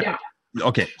 Is that... Yeah.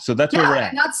 Okay, so that's where we're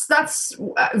at. And that's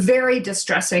very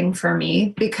distressing for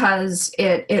me, because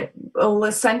it will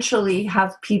essentially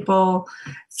have people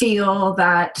feel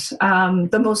that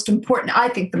the most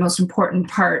important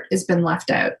part has been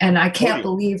left out. And I can't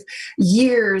believe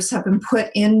years have been put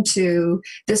into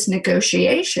this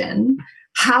negotiation.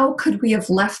 How could we have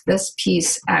left this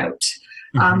piece out?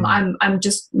 I'm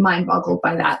just mind boggled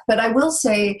by that. But I will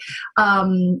say,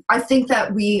 I think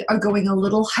that we are going a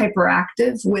little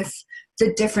hyperactive with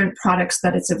the different products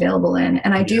that it's available in.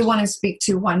 And I do want to speak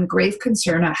to one grave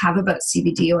concern I have about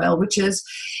CBD oil, which is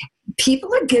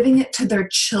people are giving it to their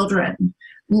children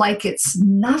like it's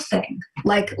nothing,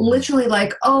 like literally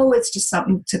like, oh, it's just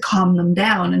something to calm them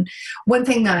down. And one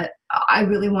thing that I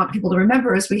really want people to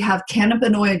remember is we have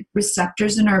cannabinoid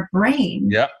receptors in our brain.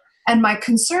 Yeah. And my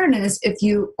concern is if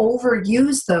you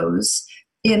overuse those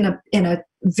in a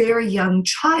very young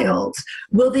child,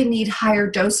 will they need higher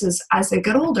doses as they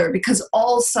get older? Because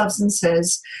all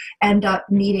substances end up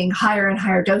needing higher and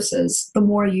higher doses the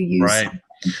more you use them.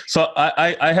 So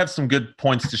I have some good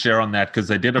points to share on that, because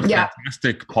I did a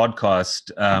fantastic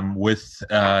podcast with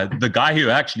the guy who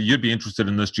actually you'd be interested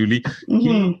in this, Julie.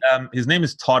 His name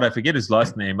is Todd. I forget his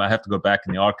last name. I have to go back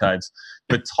in the archives.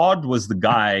 But Todd was the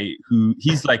guy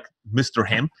he's like Mr.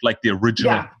 Hemp, like the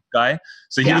original guy.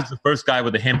 So he was the first guy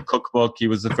with a hemp cookbook. He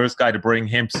was the first guy to bring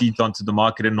hemp seeds onto the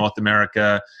market in North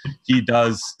America. He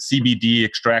does CBD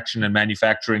extraction and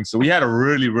manufacturing. So we had a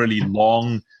really, really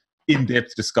long,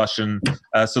 in-depth discussion.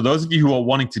 So those of you who are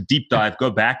wanting to deep dive, go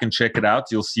back and check it out.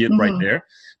 You'll see it right there.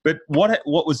 But what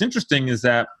was interesting is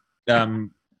that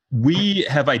we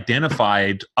have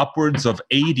identified upwards of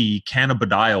 80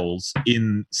 cannabidiols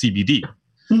in CBD.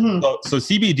 So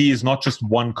CBD is not just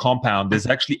one compound. There's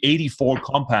actually 84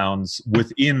 compounds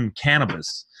within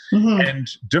cannabis. And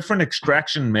different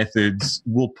extraction methods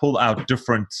will pull out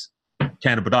different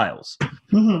cannabidiols,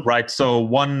 right? So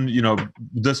one,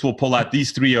 this will pull out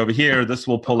these 3 over here. This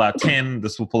will pull out 10.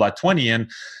 This will pull out 20. And,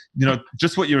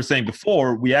 just what you were saying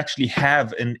before, we actually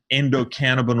have an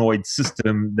endocannabinoid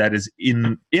system that is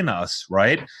in us,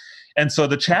 right? And so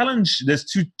the challenge, there's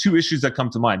two issues that come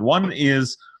to mind. One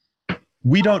is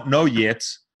we don't know yet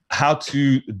how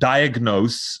to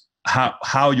diagnose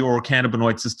how your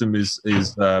cannabinoid system is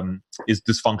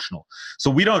dysfunctional. So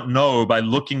we don't know by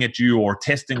looking at you or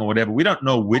testing or whatever. We don't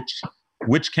know which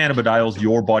cannabidiols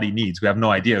your body needs. We have no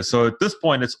idea. So at this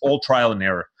point, it's all trial and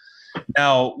error.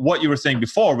 Now, what you were saying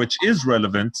before, which is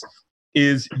relevant,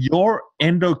 is your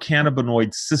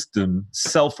endocannabinoid system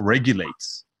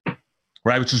self-regulates,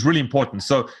 right? Which is really important.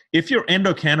 So if your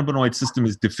endocannabinoid system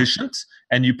is deficient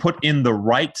and you put in the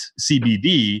right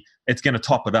CBD, it's going to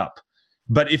top it up.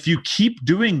 But if you keep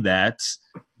doing that,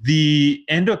 the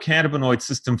endocannabinoid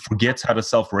system forgets how to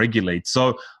self-regulate.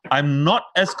 So I'm not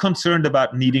as concerned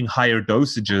about needing higher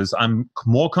dosages. I'm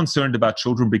more concerned about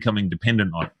children becoming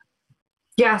dependent on it.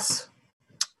 Yes.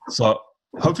 So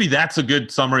hopefully that's a good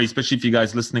summary, especially if you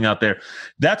guys listening out there.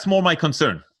 That's more my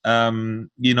concern.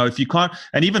 If you can't,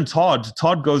 and even Todd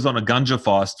goes on a ganja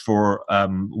fast for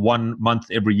 1 month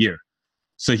every year.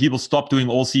 So he will stop doing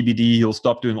all CBD, he'll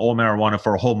stop doing all marijuana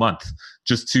for a whole month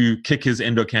just to kick his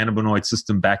endocannabinoid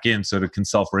system back in so that it can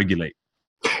self-regulate.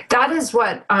 That is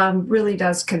what really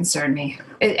does concern me.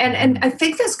 And I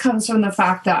think this comes from the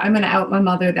fact that I'm going to out my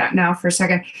mother that now for a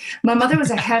second. My mother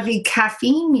was a heavy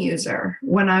caffeine user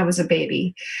when I was a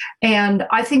baby. And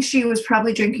I think she was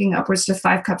probably drinking upwards to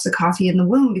 5 cups of coffee in the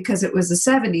womb because it was the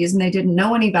 70s and they didn't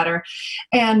know any better.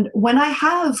 And when I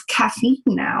have caffeine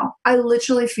now, I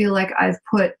literally feel like I've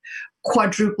put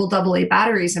quadruple AA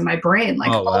batteries in my brain.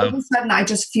 Like all of a sudden I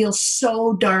just feel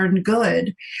so darn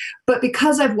good. But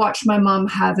because I've watched my mom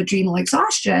have adrenal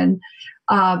exhaustion,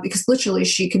 because literally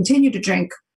she continued to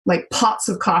drink like pots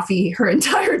of coffee her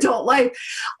entire adult life,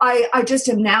 I just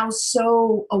am now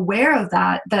so aware of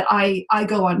that I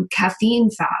go on caffeine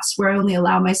fast where I only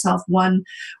allow myself 1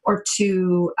 or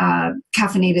 2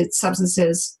 caffeinated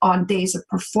substances on days of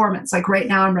performance. Like right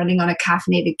now I'm running on a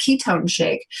caffeinated ketone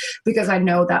shake because I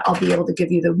know that I'll be able to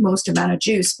give you the most amount of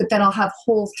juice, but then I'll have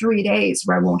whole 3 days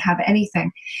where I won't have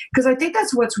anything. Because I think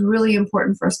that's what's really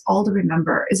important for us all to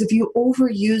remember is if you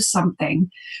overuse something,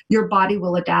 your body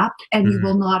will adapt and you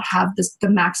will not have the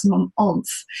maximum oomph.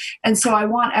 And so I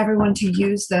want everyone to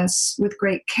use this with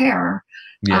great care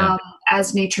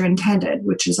as nature intended,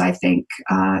 which is, I think,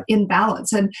 in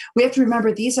balance. And we have to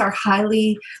remember these are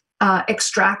highly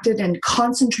extracted and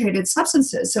concentrated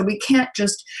substances. So we can't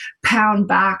just pound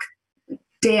back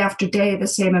day after day the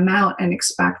same amount and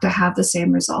expect to have the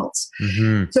same results.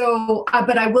 So,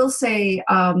 but I will say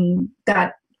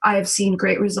that I have seen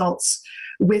great results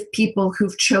with people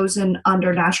who've chosen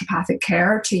under naturopathic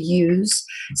care to use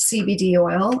CBD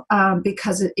oil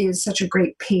because it is such a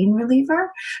great pain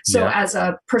reliever. So as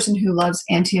a person who loves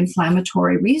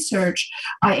anti-inflammatory research,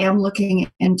 I am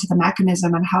looking into the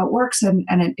mechanism and how it works, and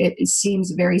it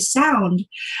seems very sound.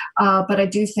 But I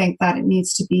do think that it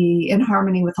needs to be in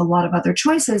harmony with a lot of other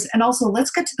choices. And also,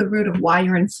 let's get to the root of why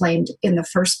you're inflamed in the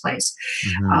first place.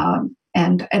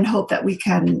 And hope that we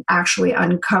can actually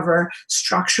uncover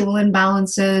structural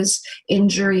imbalances,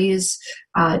 injuries,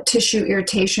 tissue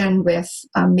irritation with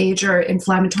major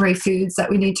inflammatory foods that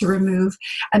we need to remove.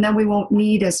 And then we won't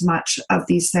need as much of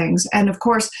these things. And of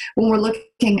course, when we're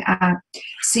looking at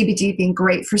CBD being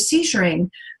great for seizuring,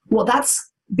 well, that's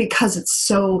because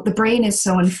the brain is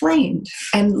so inflamed.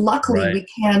 And luckily we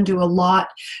can do a lot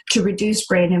to reduce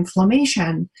brain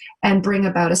inflammation and bring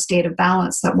about a state of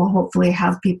balance that will hopefully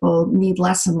have people need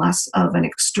less and less of an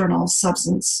external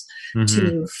substance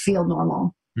to feel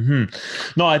normal.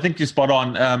 No, I think you're spot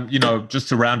on. Just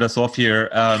to round us off here,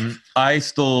 I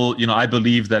still, I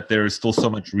believe that there is still so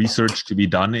much research to be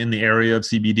done in the area of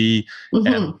CBD and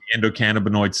the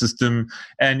endocannabinoid system.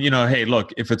 And, hey,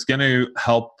 look, if it's going to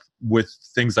help with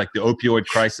things like the opioid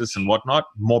crisis and whatnot,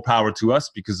 more power to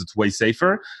us because it's way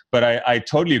safer. But I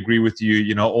totally agree with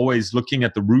you, always looking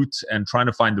at the root and trying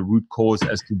to find the root cause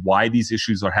as to why these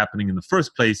issues are happening in the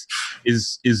first place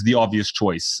is the obvious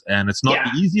choice. And it's not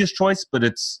the easiest choice, but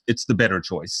it's the better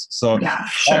choice. So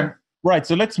right.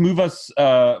 So let's move us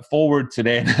forward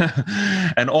today.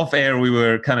 And off air, we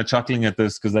were kind of chuckling at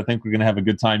this because I think we're going to have a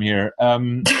good time here.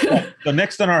 So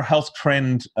next on our health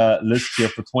trend list here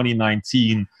for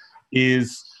 2019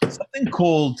 is something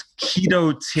called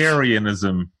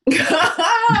ketotarianism.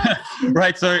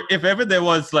 Right. So if ever there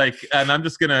was and I'm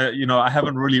just going to, I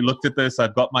haven't really looked at this.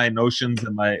 I've got my notions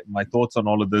and my thoughts on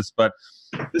all of this, but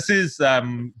this is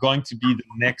going to be the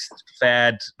next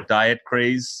fad diet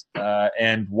craze.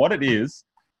 And what it is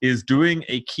doing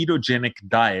a ketogenic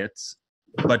diet,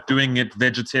 but doing it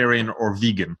vegetarian or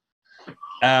vegan.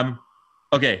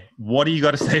 Okay. What do you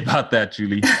got to say about that,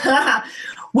 Julie?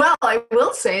 Well, I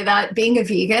will say that being a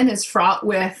vegan is fraught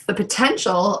with the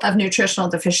potential of nutritional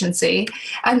deficiency.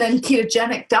 And then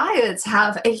ketogenic diets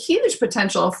have a huge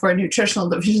potential for nutritional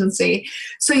deficiency.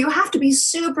 So you have to be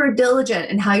super diligent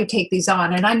in how you take these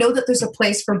on. And I know that there's a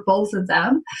place for both of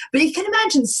them, but you can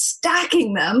imagine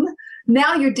stacking them.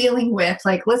 Now you're dealing with,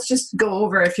 let's just go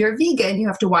over, if you're a vegan, you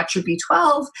have to watch your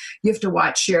B12, you have to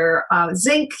watch your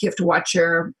zinc, you have to watch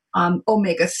your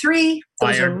omega-3.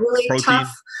 Those are really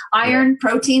tough. Iron,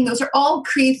 protein, those are all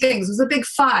key things. Those are the big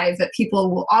five that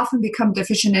people will often become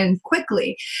deficient in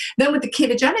quickly. Then with the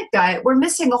ketogenic diet, we're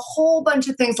missing a whole bunch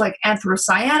of things like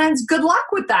anthocyanins. Good luck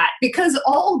with that, because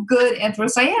all good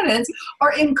anthocyanins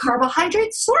are in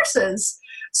carbohydrate sources.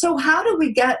 So how do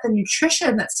we get the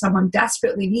nutrition that someone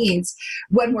desperately needs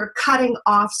when we're cutting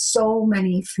off so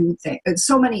many food things,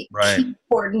 so many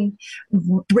important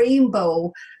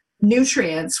rainbow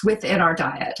nutrients within our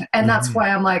diet? And that's why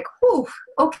I'm like, whew,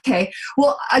 okay.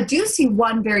 Well, I do see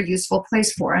one very useful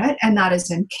place for it, and that is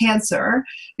in cancer,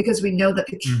 because we know that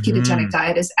the ketogenic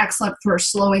diet is excellent for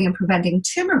slowing and preventing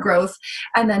tumor growth.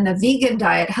 And then the vegan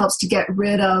diet helps to get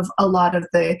rid of a lot of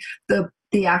the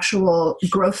actual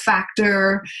growth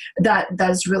factor that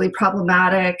is really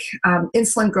problematic,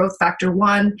 insulin growth factor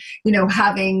 1,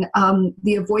 having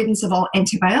the avoidance of all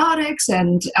antibiotics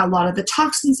and a lot of the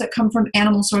toxins that come from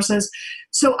animal sources.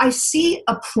 So I see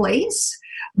a place,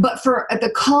 but for the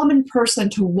common person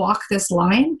to walk this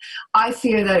line, I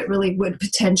fear that it really would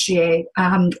potentiate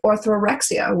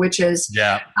orthorexia, which is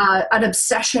an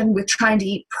obsession with trying to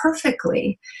eat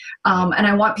perfectly. And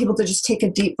I want people to just take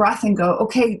a deep breath and go,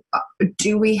 okay,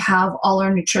 do we have all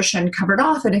our nutrition covered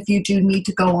off? And if you do need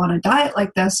to go on a diet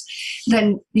like this,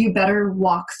 then you better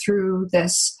walk through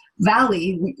this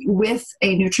valley with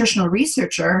a nutritional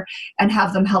researcher and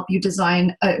have them help you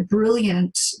design a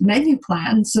brilliant menu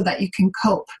plan so that you can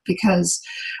cope. Because,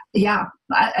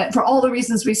 for all the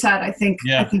reasons we said, I think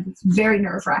it's very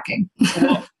nerve-wracking.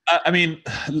 Well, I mean,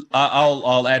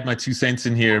 I'll add my 2 cents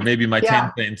in here, maybe my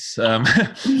 10 cents.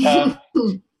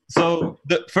 So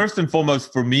first and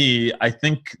foremost for me, I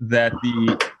think that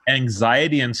the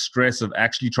anxiety and stress of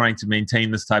actually trying to maintain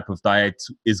this type of diet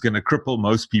is going to cripple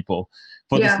most people,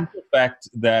 for the simple fact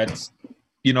that,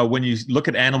 when you look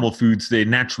at animal foods, they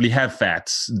naturally have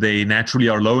fats. They naturally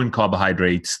are low in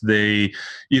carbohydrates. They,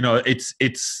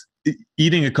 it's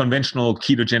eating a conventional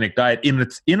ketogenic diet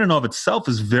in and of itself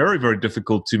is very, very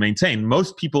difficult to maintain.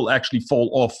 Most people actually fall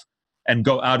off and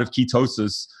go out of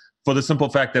ketosis for the simple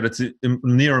fact that it's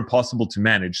near impossible to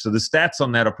manage. So the stats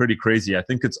on that are pretty crazy. I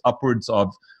think it's upwards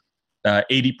of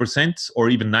 80% or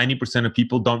even 90% of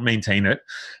people don't maintain it.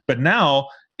 But now,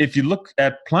 if you look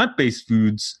at plant-based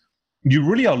foods, you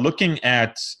really are looking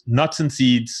at nuts and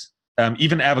seeds.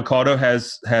 Even avocado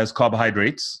has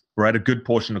carbohydrates, right? A good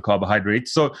portion of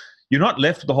carbohydrates. So you're not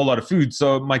left with a whole lot of food.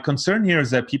 So my concern here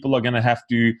is that people are going to have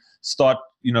to start,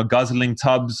 guzzling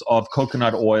tubs of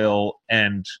coconut oil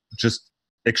and just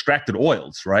extracted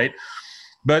oils, right?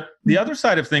 But the other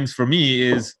side of things for me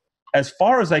is, as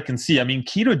far as I can see,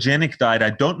 ketogenic diet, I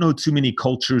don't know too many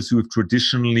cultures who have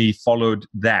traditionally followed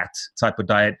that type of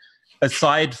diet,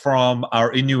 aside from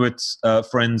our Inuit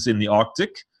friends in the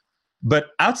Arctic. But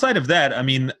outside of that,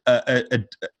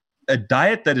 a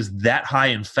diet that is that high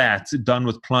in fat, done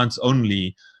with plants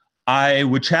only, I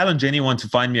would challenge anyone to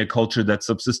find me a culture that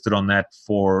subsisted on that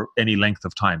for any length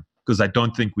of time, because I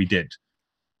don't think we did.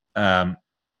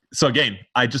 So again,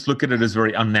 I just look at it as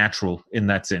very unnatural in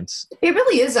that sense. It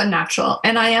really is unnatural.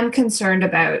 And I am concerned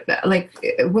about,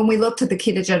 when we looked at the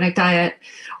ketogenic diet,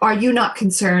 are you not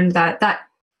concerned that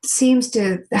seems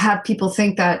to have people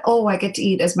think that, oh, I get to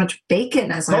eat as much bacon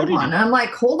as I want? And I'm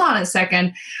like, hold on a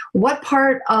second. What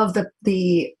part of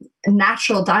the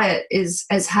natural diet is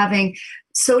as having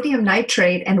sodium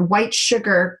nitrate and white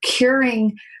sugar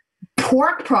curing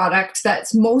pork product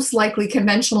that's most likely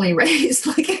conventionally raised?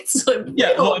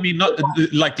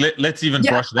 Let's even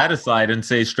brush that aside and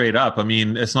say straight up,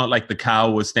 it's not like the cow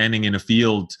was standing in a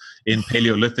field in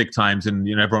Paleolithic times and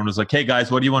everyone was like, hey guys,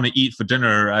 what do you want to eat for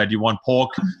dinner? Do you want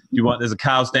pork? There's a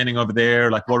cow standing over there,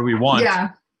 like, what do we want?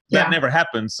 That never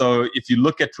happened. So if you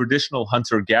look at traditional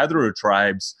hunter-gatherer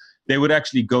tribes, they would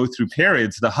actually go through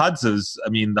periods. The Hadzas,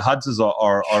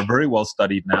 are very well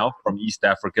studied now from East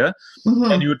Africa.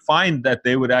 Mm-hmm. And you would find that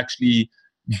they would actually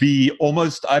be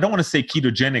almost, I don't want to say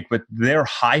ketogenic, but their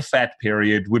high-fat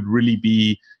period would really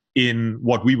be in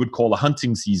what we would call a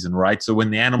hunting season, right? So when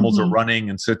the animals are running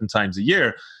in certain times a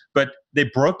year. But they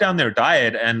broke down their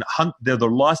diet, and they're the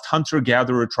last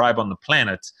hunter-gatherer tribe on the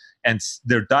planet, and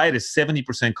their diet is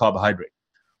 70% carbohydrate.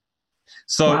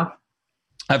 So wow.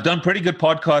 I've done pretty good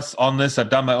podcasts on this. I've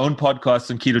done my own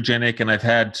podcast on ketogenic, and I've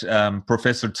had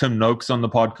Professor Tim Noakes on the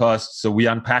podcast. So we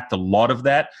unpacked a lot of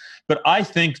that. But I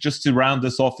think, just to round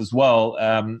this off as well,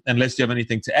 unless you have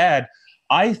anything to add,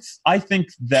 I think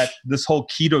that this whole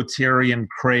ketotarian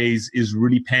craze is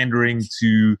really pandering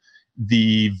to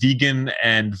the vegan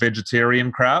and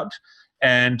vegetarian crowd.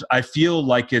 And I feel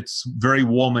like it's very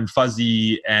warm and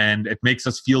fuzzy, and it makes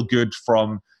us feel good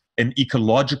from an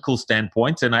ecological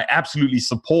standpoint. And I absolutely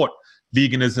support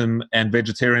veganism and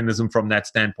vegetarianism from that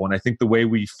standpoint. I think the way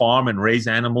we farm and raise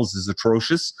animals is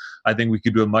atrocious. I think we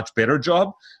could do a much better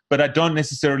job, but I don't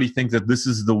necessarily think that this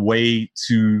is the way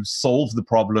to solve the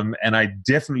problem. And I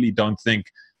definitely don't think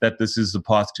that this is the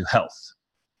path to health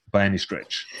by any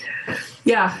stretch.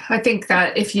 Yeah, I think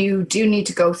that if you do need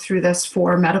to go through this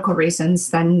for medical reasons,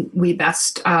 then we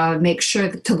best make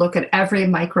sure to look at every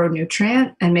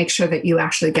micronutrient and make sure that you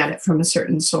actually get it from a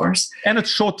certain source. And it's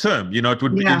short term. It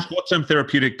would be a short-term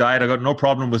therapeutic diet. I got no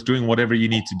problem with doing whatever you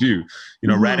need to do.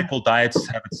 Radical diets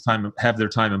have their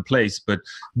time and place, but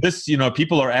this,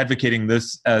 people are advocating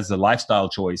this as a lifestyle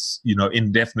choice,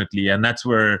 indefinitely, and that's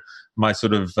where my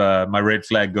sort of my red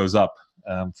flag goes up.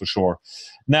 For sure.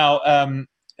 Now,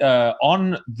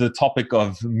 on the topic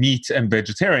of meat and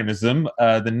vegetarianism,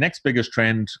 the next biggest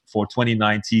trend for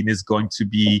 2019 is going to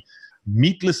be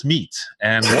meatless meat.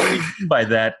 And what we mean by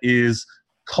that is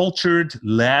cultured,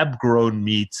 lab-grown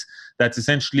meat. That's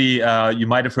essentially, you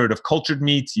might have heard of cultured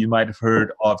meat, you might have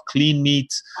heard of clean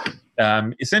meat.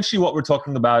 Essentially what we're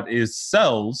talking about is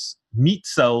meat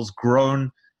cells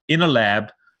grown in a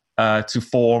lab to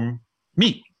form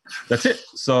meat. That's it.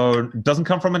 So it doesn't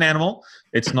come from an animal.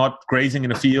 It's not grazing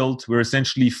in a field. We're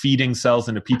essentially feeding cells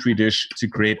in a petri dish to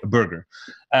create a burger.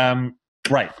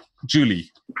 Right.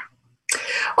 Julie.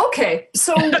 Okay,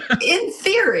 so in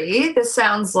theory, this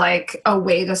sounds like a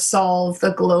way to solve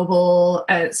the global,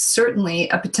 certainly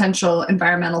a potential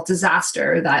environmental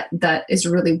disaster that is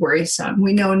really worrisome.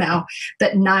 We know now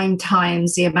that 9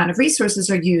 times the amount of resources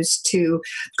are used to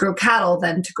grow cattle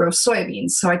than to grow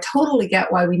soybeans. So I totally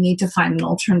get why we need to find an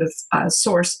alternative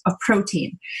source of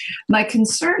protein. My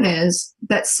concern is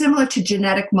that, similar to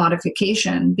genetic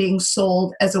modification being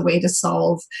sold as a way to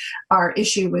solve our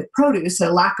issue with produce, a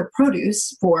lack of produce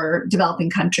for developing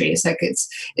countries, like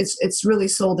it's really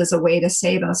sold as a way to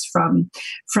save us from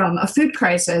a food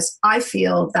crisis. I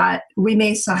feel that we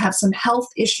may have some health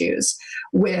issues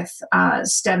with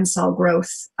stem cell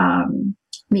growth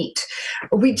meat.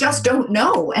 We just don't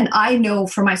know. And I know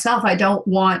for myself, I don't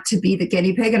want to be the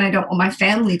guinea pig, and I don't want my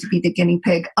family to be the guinea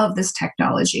pig of this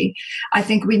technology. I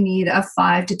think we need a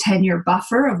 5 to 10 year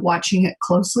buffer of watching it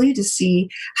closely to see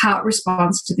how it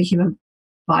responds to the human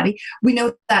body. We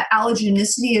know that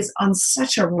allogenicity is on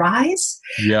such a rise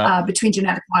between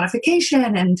genetic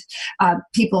modification and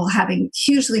people having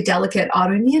hugely delicate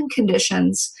autoimmune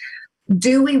conditions.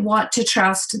 Do we want to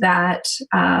trust that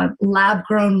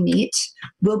lab-grown meat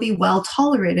will be well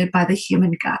tolerated by the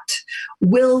human gut?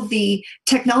 Will the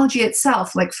technology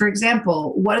itself, like for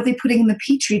example, what are they putting in the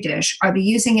petri dish? Are they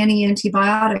using any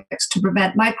antibiotics to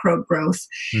prevent microbe growth?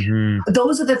 Mm-hmm.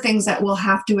 Those are the things that we'll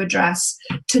have to address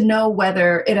to know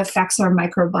whether it affects our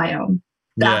microbiome.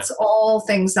 That's all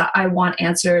things that I want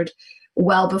answered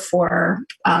well before,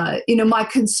 my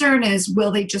concern is,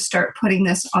 will they just start putting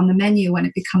this on the menu when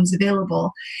it becomes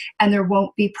available and there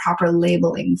won't be proper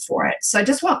labeling for it? So I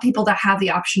just want people to have the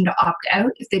option to opt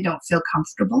out if they don't feel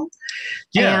comfortable.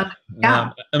 I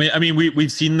mean,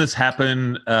 we've seen this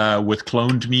happen with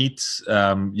cloned meats,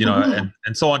 mm-hmm.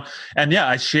 and so on. And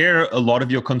I share a lot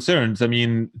of your concerns. I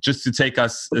mean, just to take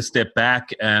us a step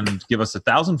back and give us a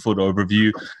 1,000-foot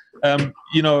overview,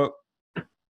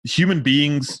 human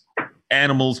beings,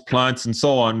 animals, plants, and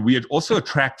so on, we also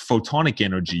attract photonic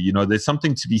energy. There's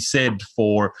something to be said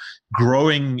for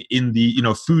growing in the,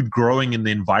 food growing in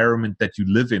the environment that you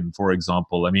live in, for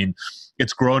example. I mean,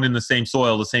 it's grown in the same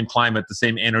soil, the same climate, the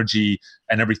same energy,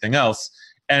 and everything else.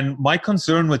 And my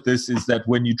concern with this is that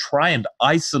when you try and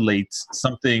isolate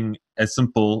something as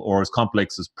simple or as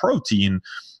complex as protein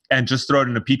and just throw it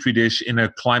in a petri dish in a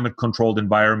climate-controlled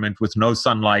environment with no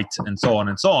sunlight and so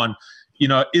on,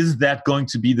 is that going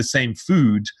to be the same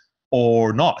food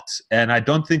or not? And I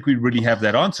don't think we really have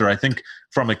that answer. I think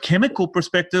from a chemical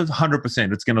perspective,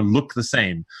 100%, it's going to look the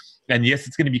same. And yes,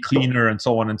 it's going to be cleaner and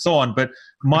so on. But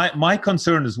my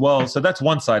concern as well, so that's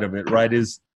one side of it, right,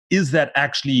 is that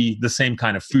actually the same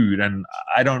kind of food? And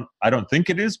I don't think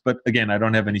it is, but again, I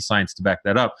don't have any science to back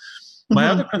that up. Mm-hmm. My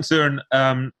other concern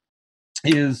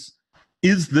is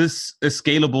this a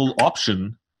scalable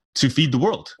option to feed the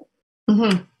world?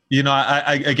 Mm-hmm.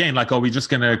 Are we just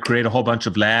going to create a whole bunch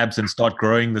of labs and start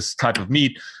growing this type of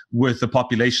meat with a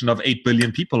population of 8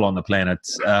 billion people on the planet?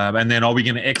 And then are we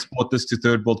going to export this to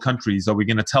third world countries? Are we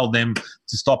going to tell them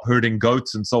to stop herding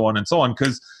goats and so on?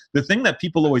 Because the thing that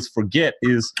people always forget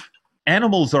is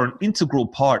animals are an integral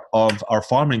part of our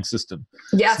farming system.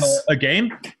 Yes. So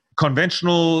again,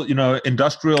 conventional,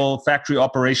 industrial factory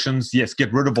operations, yes,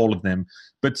 get rid of all of them.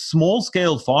 But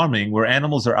small-scale farming, where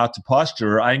animals are out to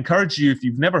pasture, I encourage you, if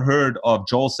you've never heard of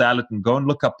Joel Salatin, go and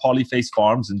look up Polyface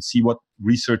Farms and see what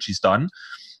research he's done.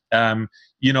 All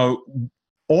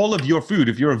of your food,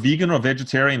 if you're a vegan or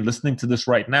vegetarian listening to this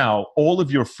right now, all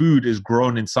of your food is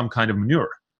grown in some kind of manure.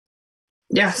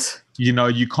 Yes.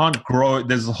 You can't grow.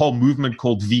 There's a whole movement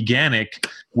called veganic,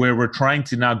 where we're trying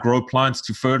to now grow plants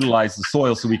to fertilize the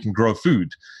soil so we can grow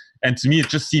food. And to me, it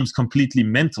just seems completely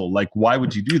mental. Like, why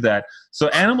would you do that? So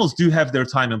animals do have their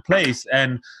time and place.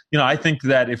 And, I think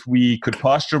that if we could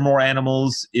pasture more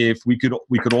animals, if we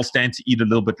could all stand to eat a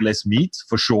little bit less meat,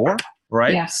 for sure.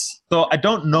 Right? Yes. So I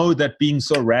don't know that being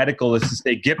so radical as to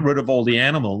say, get rid of all the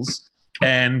animals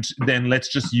and then let's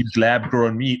just use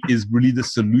lab-grown meat is really the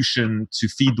solution to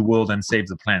feed the world and save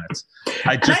the planet.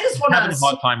 I just have a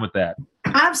hard time with that.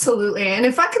 Absolutely. And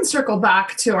if I can circle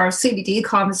back to our CBD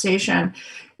conversation,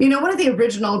 one of the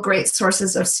original great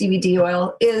sources of CBD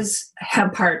oil is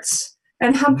hemp hearts.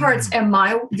 And hemp hearts, in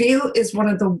my view, is one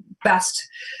of the best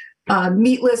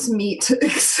meatless meat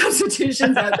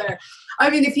substitutions out there. I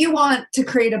mean, if you want to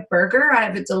create a burger, I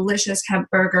have a delicious hemp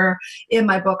burger in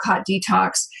my book, Hot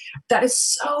Detox, that is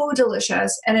so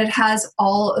delicious. And it has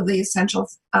all of the essential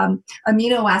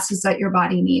amino acids that your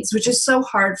body needs, which is so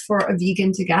hard for a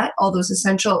vegan to get. All those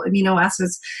essential amino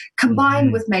acids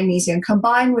combined with magnesium,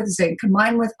 combined with zinc,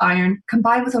 combined with iron,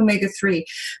 combined with omega-3.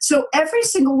 So every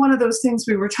single one of those things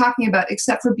we were talking about,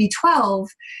 except for B12,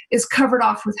 is covered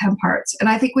off with hemp hearts. And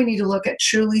I think we need to look at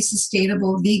truly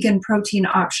sustainable vegan protein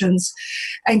options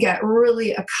and get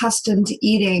really accustomed to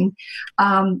eating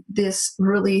this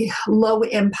really low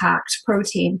impact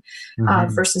protein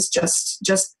versus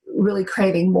just really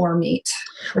craving more meat.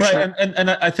 Right. Sure. And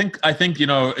I think,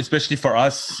 especially for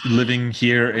us living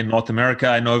here in North America,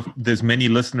 I know there's many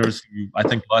listeners who, I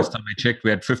think last time I checked,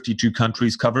 we had 52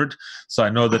 countries covered. So I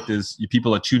know that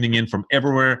people are tuning in from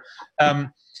everywhere.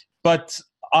 But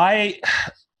I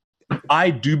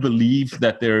do believe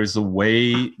that there is a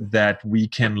way that we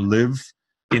can live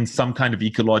in some kind of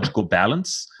ecological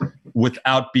balance.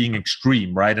 without being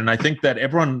extreme, right? And I think that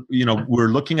everyone, we're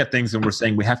looking at things and we're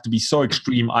saying we have to be so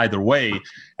extreme either way.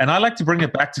 And I like to bring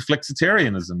it back to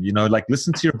flexitarianism, like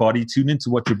listen to your body, tune into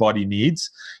what your body needs.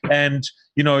 And,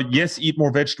 yes, eat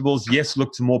more vegetables. Yes,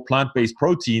 look to more plant-based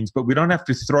proteins, but we don't have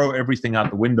to throw everything out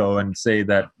the window and say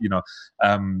that,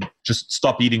 just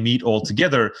stop eating meat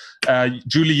altogether.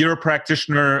 Julie, you're a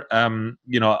practitioner. I'm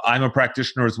a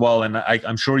practitioner as well. And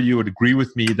I'm sure you would agree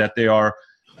with me that they are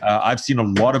I've seen a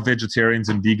lot of vegetarians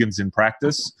and vegans in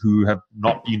practice who have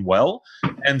not been well.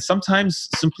 And sometimes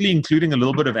simply including a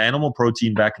little bit of animal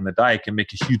protein back in the diet can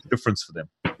make a huge difference for them.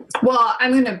 Well,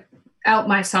 I'm going to out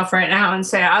myself right now and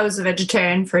say I was a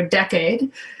vegetarian for a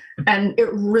decade. And it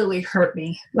really hurt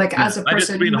me. Like as a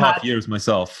person, I did 3.5 years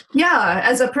myself. Yeah,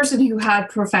 as a person who had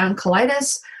profound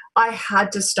colitis, I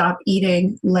had to stop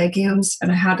eating legumes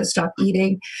and I had to stop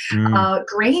eating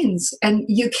grains. And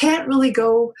you can't really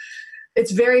go.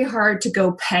 It's very hard to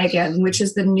go pagan, which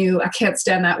is the new. I can't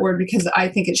stand that word because I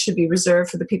think it should be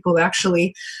reserved for the people who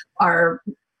actually are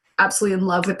absolutely in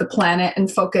love with the planet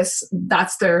and focus.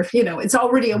 That's their, it's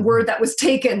already a word that was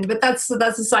taken, but that's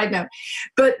a side note.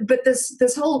 But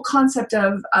this whole concept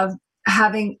of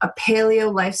having a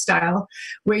paleo lifestyle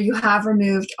where you have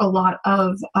removed a lot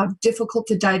of difficult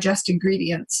to digest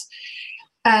ingredients.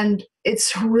 And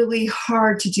it's really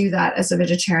hard to do that as a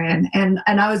vegetarian. And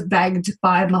I was begged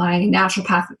by my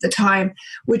naturopath at the time,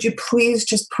 would you please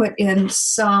just put in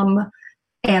some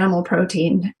animal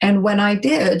protein? And when I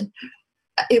did,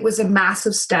 it was a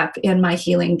massive step in my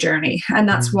healing journey. And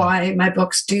that's why my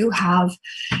books do have,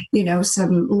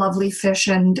 some lovely fish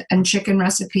and chicken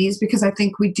recipes, because I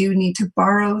think we do need to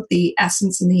borrow the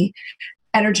essence and the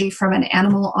energy from an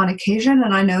animal on occasion.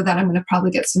 And I know that I'm going to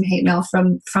probably get some hate mail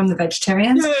from the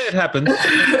vegetarians. Yeah, it happens.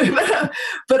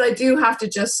 but I do have to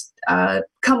just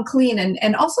come clean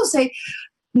and also say,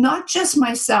 not just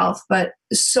myself, but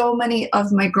so many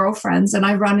of my girlfriends, and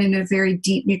I run in a very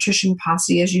deep nutrition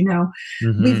posse, as you know,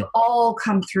 we've all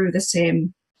come through the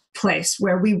same place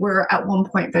where we were at one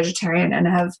point vegetarian and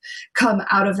have come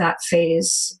out of that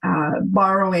phase,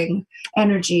 borrowing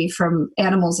energy from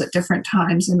animals at different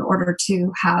times in order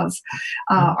to have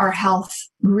our health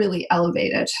really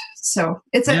elevated. So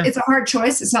it's a hard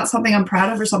choice. It's not something I'm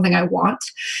proud of or something I want,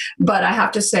 but I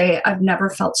have to say I've never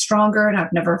felt stronger and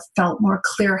I've never felt more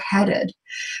clear-headed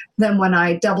than when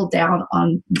I doubled down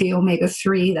on the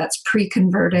omega-3 that's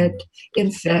pre-converted in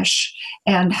fish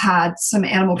and had some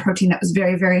animal protein that was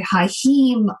very, very high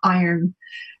heme iron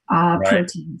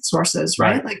protein sources,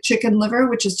 right? Like chicken liver,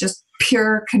 which is just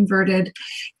pure converted,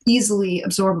 easily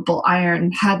absorbable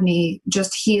iron, had me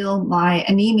just heal my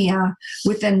anemia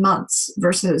within months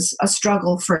versus a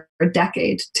struggle for a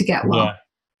decade to get well.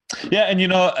 Yeah, and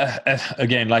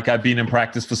again, like I've been in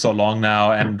practice for so long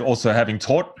now, and also having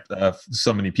taught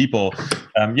so many people,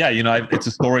 it's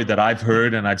a story that I've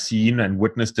heard and I've seen and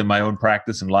witnessed in my own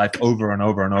practice and life over and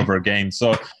over and over again.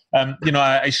 So,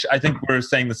 I think we're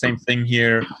saying the same thing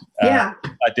here. I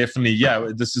definitely,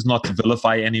 this is not to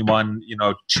vilify anyone.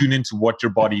 Tune into what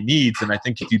your body needs, and I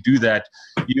think if you do that,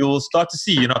 you'll start to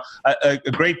see. A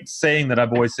great saying that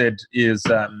I've always said is,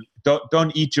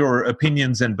 don't eat your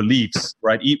opinions and beliefs,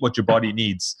 right? Eat what your body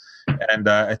needs. And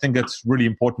I think that's really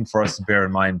important for us to bear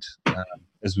in mind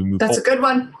as we move forward. That's a good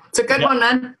one. It's a good one,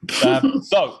 man.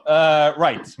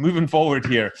 Moving forward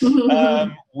here.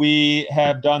 We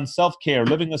have done self-care,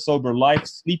 living a sober life,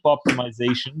 sleep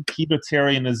optimization,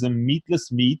 ketotarianism,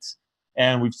 meatless meat,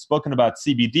 and we've spoken about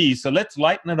CBD. So let's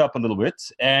lighten it up a little bit.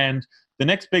 And the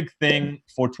next big thing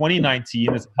for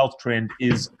 2019 as a health trend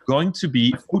is going to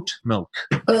be oat milk.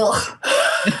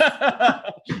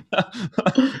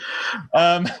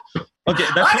 Okay,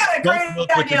 I got a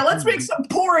great idea. Let's make some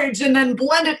porridge and then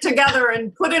blend it together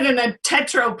and put it in a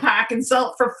Tetra pack and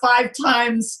sell it for 5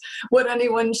 times what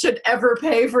anyone should ever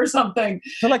pay for something.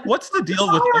 So, what's the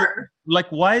deal with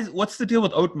what's the deal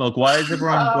with oat milk? Why is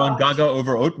everyone going gaga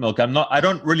over oat milk? I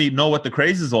don't really know what the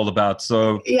craze is all about.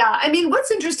 So yeah, what's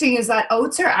interesting is that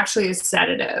oats are actually a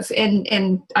sedative,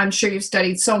 and I'm sure you've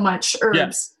studied so much herbs.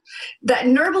 Yeah. That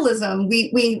in herbalism,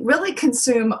 we really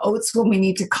consume oats when we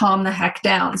need to calm the heck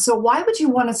down. So why would you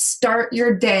want to start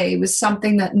your day with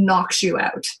something that knocks you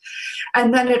out?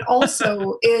 And then it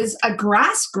also is a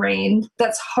grass grain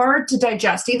that's hard to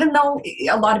digest, even though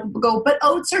a lot of people go, but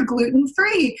oats are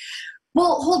gluten-free.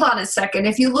 Well, hold on a second.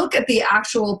 If you look at the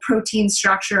actual protein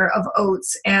structure of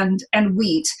oats and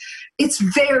wheat, it's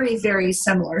very, very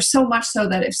similar. So much so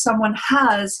that if someone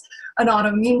has an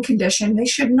autoimmune condition, they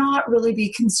should not really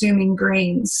be consuming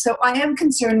grains. So I am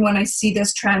concerned when I see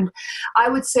this trend. I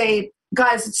would say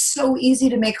guys, it's so easy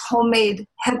to make homemade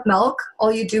hemp milk.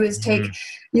 All you do is take,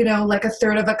 like a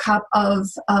third of a cup of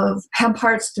hemp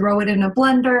hearts, throw it in a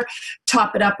blender,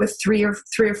 top it up with three or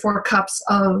four cups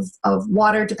of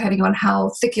water, depending on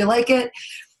how thick you like it.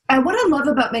 And what I love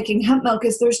about making hemp milk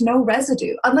is there's no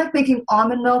residue. Unlike making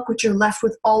almond milk, which you're left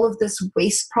with all of this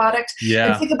waste product. Yeah.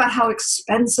 And think about how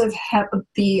expensive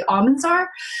the almonds are.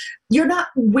 You're not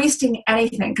wasting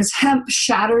anything because hemp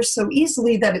shatters so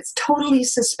easily that it's totally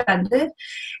suspended.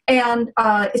 And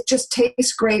it just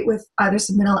tastes great with either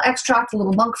some vanilla extract, a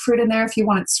little monk fruit in there if you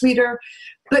want it sweeter.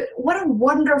 But what a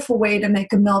wonderful way to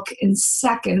make a milk in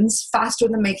seconds, faster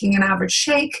than making an average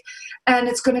shake. And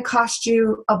it's going to cost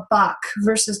you $1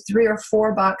 versus $3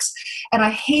 or $4. And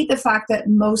I hate the fact that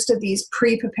most of these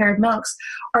pre-prepared milks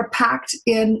are packed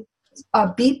in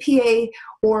BPA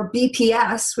or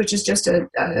BPS, which is just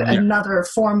another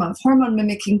form of hormone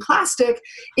mimicking plastic,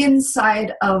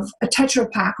 inside of a Tetra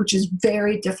Pak, which is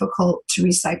very difficult to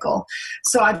recycle.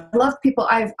 So I love people.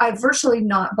 I've virtually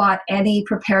not bought any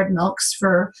prepared milks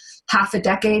for half a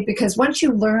decade, because once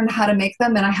you learn how to make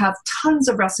them, and I have tons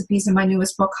of recipes in my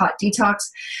newest book, Hot Detox,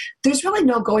 there's really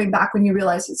no going back when you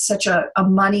realize it's such a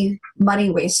money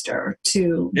waster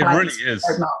to buy really these is.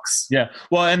 prepared milks. Yeah.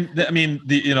 Well,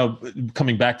 and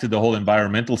coming back to the whole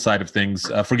environmental side of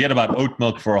things, forget about oat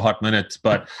milk for a hot minute,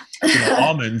 but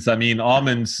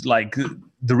almonds, like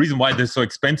the reason why they're so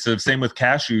expensive, same with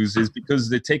cashews, is because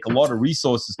they take a lot of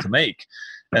resources to make.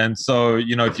 And so,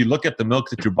 if you look at the milk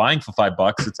that you're buying for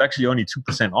 $5, it's actually only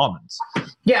 2% almonds.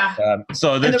 Yeah.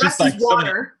 So there's and the just rest like is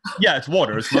water. It's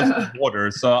water. It's mostly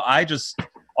water. So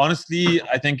honestly,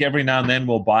 I think every now and then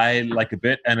we'll buy like a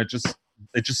bit, and it just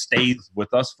stays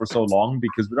with us for so long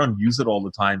because we don't use it all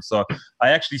the time. So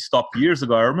I actually stopped years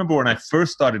ago. I remember when I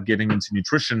first started getting into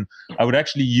nutrition, I would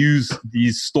actually use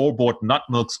these store-bought nut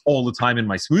milks all the time in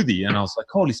my smoothie. And I was like,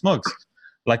 holy smokes,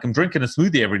 like I'm drinking a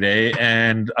smoothie every day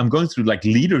and I'm going through like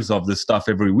liters of this stuff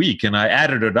every week. And I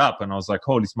added it up and I was like,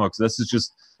 holy smokes, this is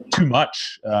just too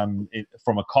much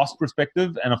from a cost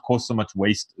perspective, and of course so much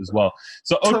waste as well.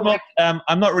 So oat milk,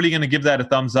 I'm not really going to give that a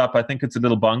thumbs up. I think it's a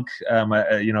little bunk.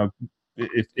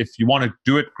 If you want to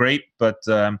do it, great, but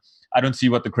I don't see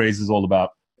what the craze is all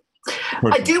about.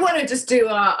 I do want to just do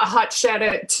a hot shout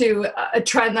out to a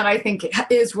trend that I think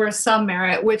is worth some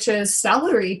merit, which is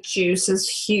celery juice is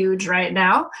huge right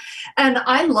now. And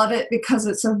I love it because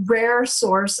it's a rare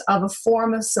source of a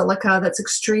form of silica that's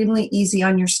extremely easy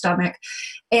on your stomach.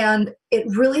 And it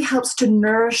really helps to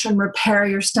nourish and repair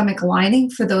your stomach lining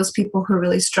for those people who are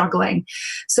really struggling.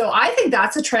 So I think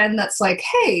that's a trend that's like,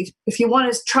 hey, if you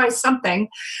want to try something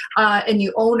and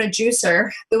you own a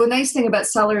juicer, the nice thing about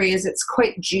celery is it's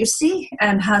quite juicy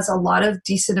and has a lot of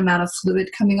decent amount of fluid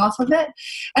coming off of it.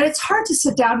 And it's hard to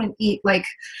sit down and eat like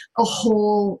a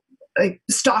whole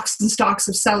stalks and stalks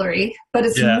of celery, but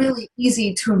it's really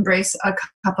easy to embrace a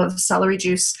cup of celery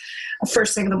juice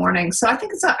first thing in the morning. So I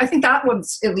think that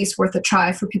one's at least worth a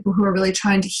try for people who are really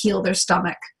trying to heal their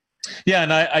stomach. Yeah,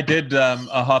 and I did a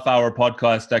half-hour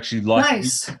podcast actually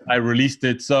last week. I released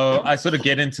it, so I sort of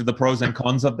get into the pros and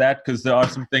cons of that, because there are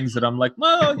some things that I'm like,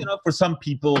 well, for some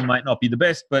people it might not be the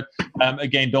best, but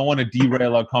again, don't want to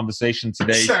derail our conversation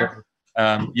today. Sure. So,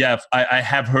 I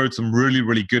have heard some really,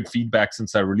 really good feedback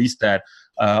since I released that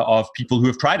of people who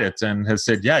have tried it and has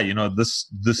said, this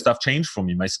stuff changed for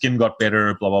me. My skin got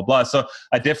better, blah, blah, blah. So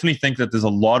I definitely think that there's a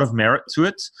lot of merit to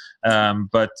it.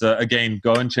 But again,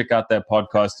 go and check out that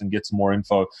podcast and get some more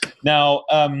info. Now,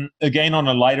 again, on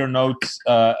a lighter note,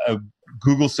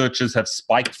 Google searches have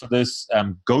spiked for this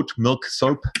goat milk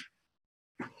soap.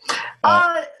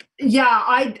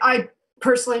 I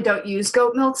personally don't use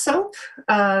goat milk soap.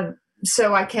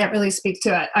 So I can't really speak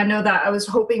to it. I know that I was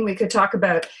hoping we could talk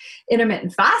about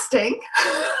intermittent fasting.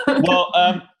 Well,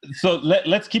 so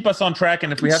let's keep us on track.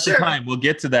 And if we have Sure. some time, we'll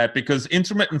get to that, because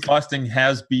intermittent fasting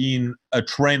has been a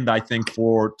trend, I think,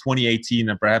 for 2018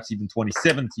 and perhaps even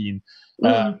 2017.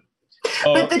 But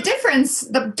the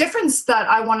difference that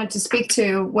I wanted to speak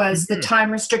to was the time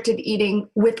restricted eating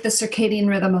with the circadian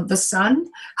rhythm of the sun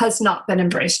has not been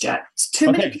embraced yet. It's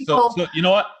too many people. So you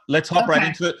know what? Let's hop right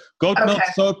into it. Goat milk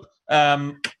soap.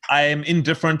 I am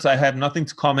indifferent. I have nothing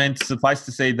to comment. Suffice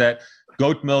to say that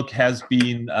goat milk has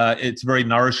been, it's very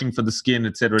nourishing for the skin,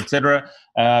 et cetera, et cetera.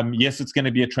 Yes, it's going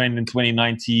to be a trend in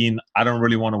 2019. I don't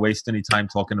really want to waste any time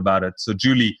talking about it. So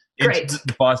Julie, Great.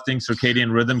 intermittent fasting,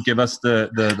 circadian rhythm. Give us the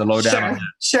lowdown on that.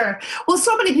 Sure. Well,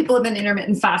 so many people have been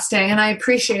intermittent fasting, and I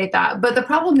appreciate that. But the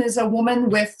problem is a woman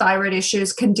with thyroid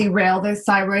issues can derail their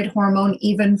thyroid hormone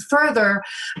even further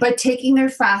by taking their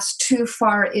fast too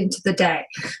far into the day.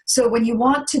 So when you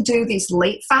want to do these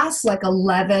late fasts, like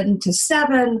 11 to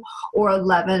 7 or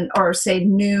 11 or say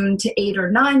noon to 8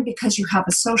 or 9, because you have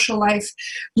a social life,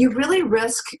 you really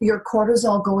risk your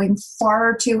cortisol going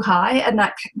far too high, and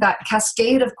that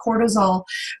cascade of cortisol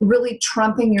really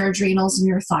trumping your adrenals and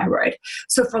your thyroid.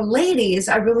 So for ladies,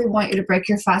 I really want you to break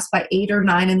your fast by 8 or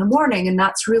 9 in the morning, and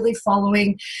that's really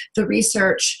following the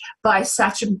research by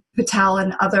Sachin Patel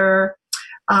and other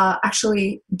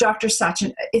actually, Dr.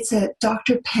 Sachin, it's a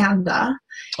Dr. Panda.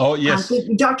 Oh, yes.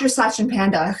 Dr. Sachin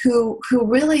Panda, who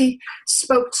really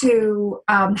spoke to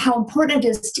how important it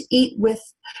is to eat with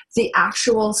the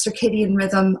actual circadian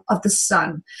rhythm of the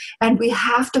sun. And we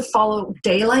have to follow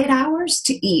daylight hours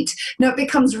to eat. Now, it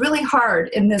becomes really hard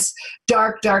in this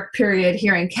dark period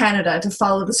here in Canada to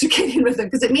follow the circadian rhythm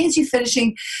because it means you're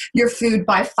finishing your food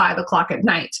by 5 o'clock at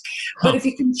night. But if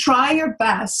you can try your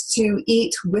best to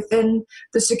eat within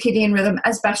the circadian rhythm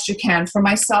as best you can, for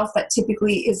myself, that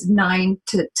typically is 9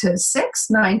 to 6,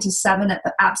 9 to 7 at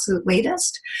the absolute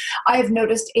latest. I have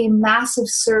noticed a massive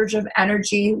surge of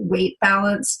energy, weight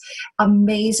balance,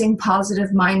 amazing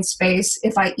positive mind space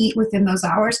if I eat within those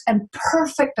hours, and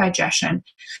perfect digestion.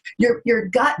 Your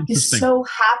gut is so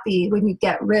happy when you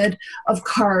get rid of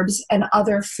carbs and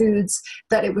other foods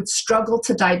that it would struggle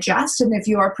to digest. And if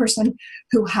you are a person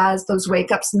who has those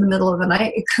wake-ups in the middle of the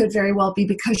night, it could very well be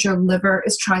because your liver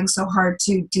is trying so hard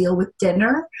to deal with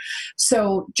dinner.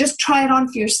 So just try it on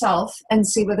for yourself and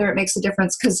see whether it makes a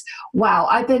difference. Because, wow,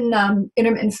 I've been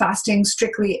intermittent fasting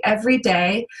strictly every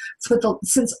day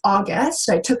since August.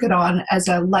 I took it on as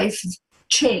a life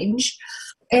change.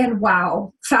 And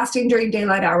wow, fasting during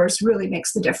daylight hours really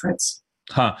makes the difference.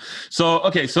 So,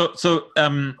 okay. So,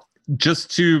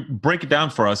 just to break it down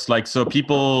for us, like, so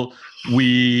people,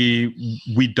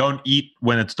 we don't eat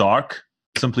when it's dark,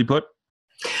 simply put.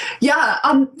 Yeah.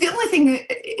 The only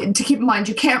thing to keep in mind,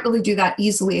 you can't really do that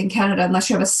easily in Canada unless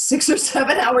you have a 6 or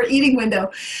 7 hour eating window.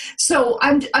 So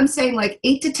I'm saying like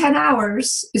 8 to 10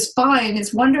 hours is fine,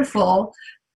 is wonderful,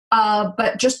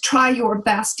 but just try your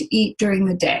best to eat during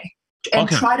the day and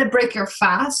try to break your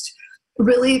fast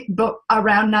really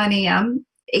around 9 a.m.,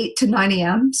 8 to 9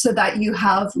 a.m. so that you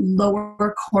have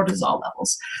lower cortisol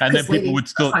levels. And then people would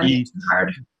still eat.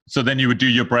 So then you would do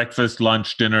your breakfast,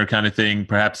 lunch, dinner kind of thing,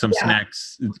 perhaps some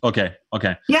snacks. Okay.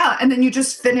 Yeah, and then you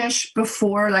just finish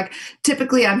before, like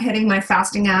typically I'm hitting my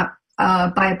fasting app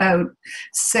by about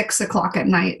 6 o'clock at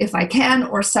night if I can,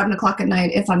 or 7 o'clock at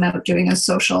night if I'm out doing a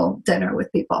social dinner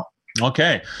with people.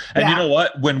 Okay. And you know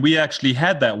what? When we actually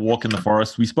had that walk in the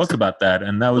forest, we spoke about that.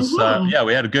 And that was,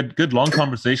 we had a good long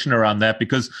conversation around that,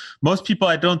 because most people,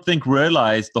 I don't think,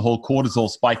 realize the whole cortisol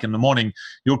spike in the morning.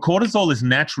 Your cortisol is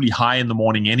naturally high in the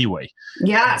morning anyway.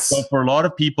 Yes. So for a lot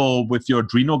of people, with your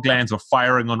adrenal glands are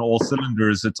firing on all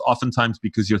cylinders, it's oftentimes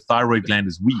because your thyroid gland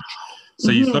is weak.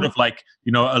 So you sort of like,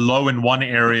 a low in one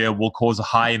area will cause a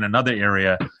high in another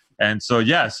area. And so,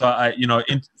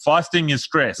 fasting is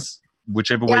stress.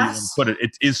 Whichever way you want to put it,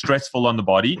 it is stressful on the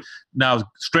body. Now,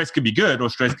 stress can be good or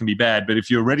stress can be bad, but if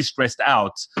you're already stressed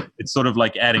out, it's sort of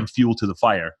like adding fuel to the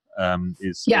fire.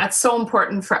 It's so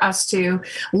important for us to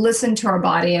listen to our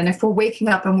body. And if we're waking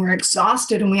up and we're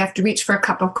exhausted and we have to reach for a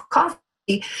cup of coffee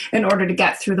in order to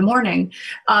get through the morning,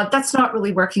 that's not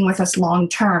really working with us long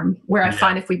term. Where I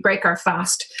find if we break our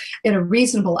fast in a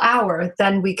reasonable hour,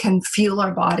 then we can fuel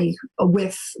our body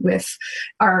with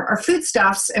our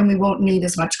foodstuffs, and we won't need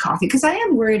as much coffee. Because I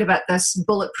am worried about this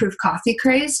bulletproof coffee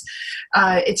craze.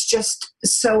 It's just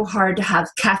so hard to have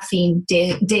caffeine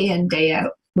day in, day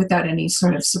out without any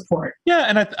sort of support. Yeah,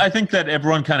 and I think that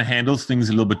everyone kind of handles things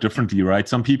a little bit differently, right?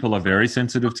 Some people are very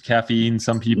sensitive to caffeine.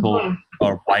 Some people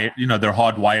are wired, they're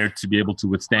hardwired to be able to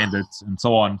withstand it, and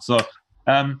so on. So,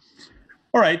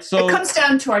 all right. So it comes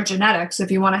down to our genetics.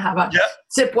 If you want to have a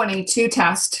CYP1A2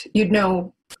 test, you'd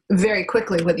know very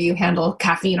quickly whether you handle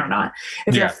caffeine or not.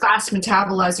 If you're a fast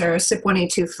metabolizer, a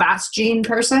CYP1A2 fast gene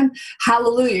person,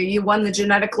 hallelujah, you won the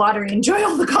genetic lottery. Enjoy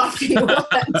all the coffee.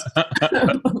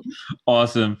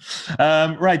 Awesome.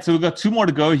 Right, so we've got 2 more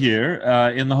to go here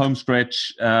in the home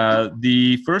stretch.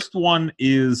 The first one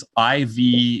is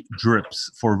IV drips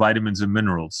for vitamins and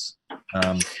minerals.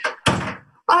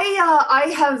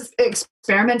 I have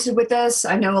experimented with this.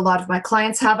 I know a lot of my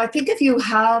clients have. I think if you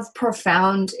have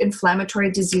profound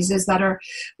inflammatory diseases that are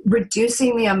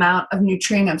reducing the amount of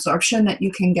nutrient absorption that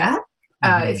you can get,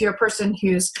 if you're a person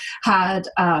who's had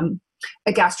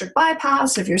a gastric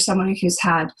bypass, if you're someone who's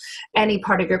had any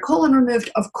part of your colon removed,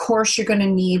 of course you're going to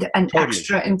need an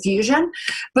extra infusion.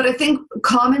 But I think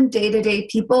common day-to-day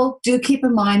people do keep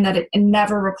in mind that it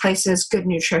never replaces good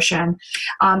nutrition,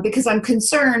 because I'm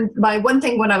concerned by one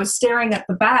thing. When I was staring at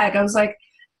the bag, I was like,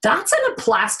 that's in a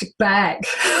plastic bag.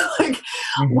 Like,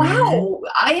 wow,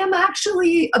 I am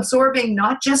actually absorbing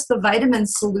not just the vitamin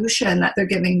solution that they're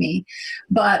giving me,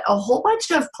 but a whole bunch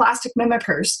of plastic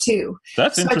mimickers too.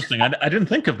 That's interesting. I didn't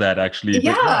think of that actually.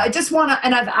 Yeah, I just want to,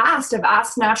 and I've asked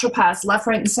naturopaths left,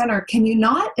 right, and center, can you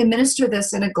not administer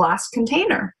this in a glass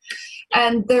container?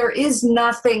 And there is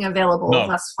nothing available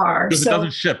thus far. Because it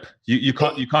doesn't ship. You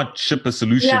can't ship a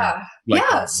solution. Yeah, like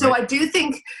that, So right? I do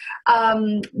think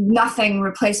nothing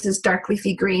replaces dark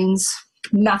leafy greens.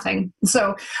 Nothing.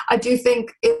 So I do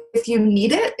think if you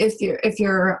need it, if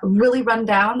you're really run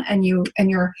down and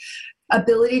your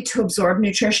ability to absorb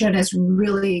nutrition is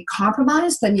really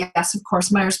compromised, then yes, of course,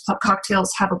 Myers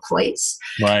cocktails have a place.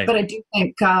 Right. But I do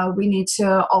think we need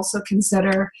to also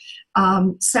consider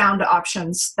sound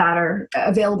options that are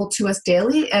available to us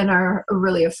daily and are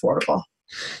really affordable.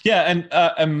 Yeah, and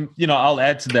I'll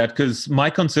add to that, because my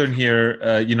concern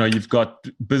here, you've got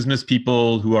business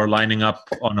people who are lining up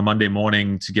on a Monday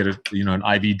morning to get an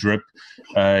IV drip.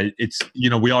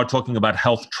 We are talking about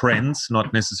health trends,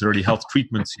 not necessarily health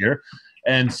treatments here.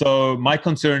 And so my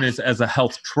concern is, as a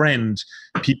health trend,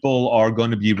 people are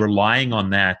going to be relying on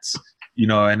that.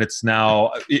 And it's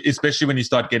now, especially when you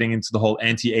start getting into the whole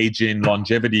anti-aging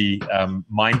longevity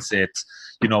mindset,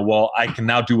 well, I can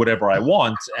now do whatever I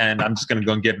want, and I'm just going to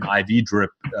go and get an IV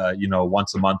drip,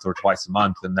 once a month or twice a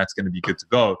month, and that's going to be good to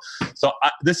go. So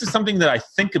this is something that I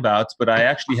think about, but I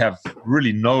actually have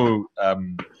really no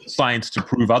science to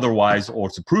prove otherwise or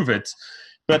to prove it.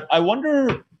 But I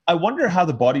wonder how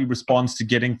the body responds to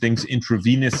getting things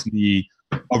intravenously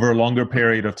over a longer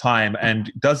period of time,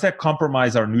 and does that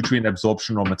compromise our nutrient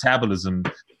absorption or metabolism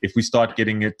if we start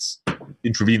getting it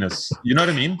intravenous? You know what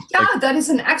I mean? Yeah, that is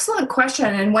an excellent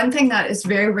question. And one thing that is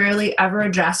very rarely ever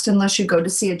addressed unless you go to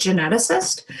see a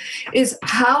geneticist is,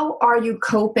 how are you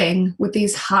coping with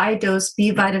these high dose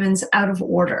B vitamins out of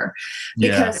order?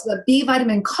 Because the B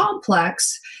vitamin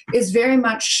complex is very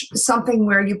much something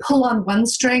where you pull on one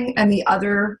string and the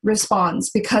other responds,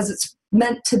 because it's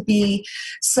meant to be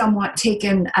somewhat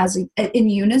taken as in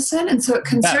unison. And so it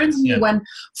concerns me when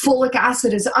folic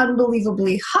acid is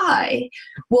unbelievably high.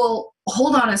 Well,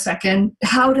 hold on a second.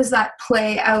 How does that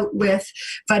play out with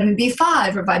vitamin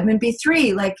B5 or vitamin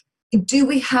B3? Like, do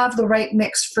we have the right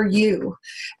mix for you?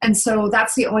 And so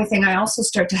that's the only thing I also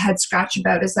start to head scratch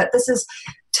about, is that this is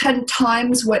 10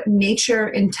 times what nature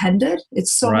intended.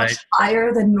 It's so much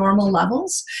higher than normal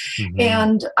levels.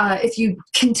 And if you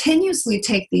continuously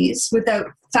take these without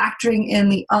factoring in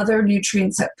the other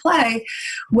nutrients at play,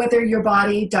 whether your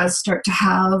body does start to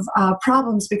have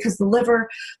problems, because the liver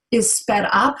is sped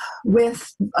up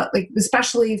with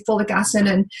especially folic acid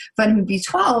and vitamin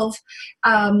B12,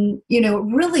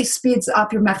 it really speeds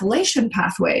up your methylation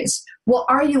pathways. Well,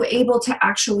 are you able to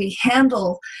actually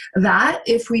handle that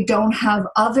if we don't have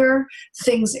other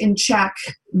things in check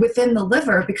within the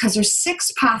liver? Because there's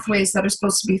 6 pathways that are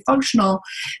supposed to be functional.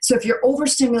 So if you're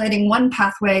overstimulating one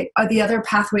pathway, are the other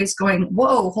pathways going,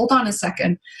 whoa, hold on a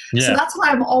second? Yeah. So that's why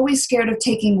I'm always scared of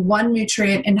taking one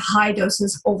nutrient in high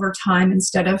doses over time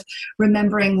instead of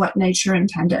remembering what nature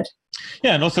intended.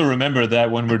 Yeah, and also remember that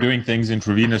when we're doing things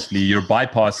intravenously, you're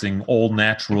bypassing all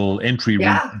natural entry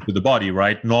routes into the body,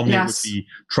 right? Normally it would be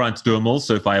transdermal,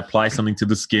 so if I apply something to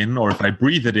the skin, or if I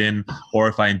breathe it in, or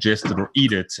if I ingest it or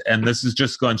eat it, and this is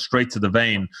just going straight to the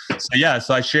vein.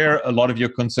 So I share a lot of your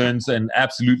concerns, and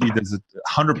absolutely there's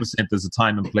 100% there's a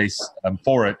time and place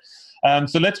for it.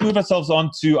 So let's move ourselves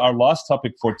on to our last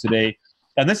topic for today.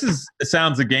 And this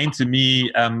sounds again to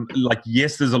me like,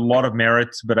 yes, there's a lot of merit,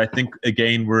 but I think,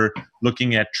 again, we're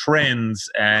looking at trends,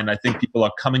 and I think people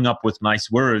are coming up with nice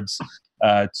words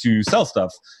to sell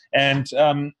stuff. And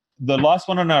the last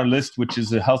one on our list, which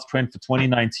is a health trend for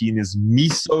 2019, is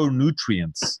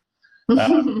mesonutrients.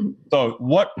 So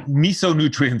what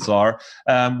mesonutrients are,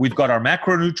 we've got our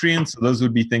macronutrients. So those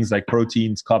would be things like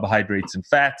proteins, carbohydrates, and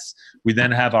fats. We then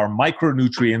have our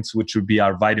micronutrients, which would be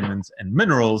our vitamins and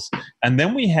minerals. And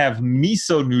then we have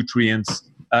mesonutrients,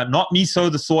 not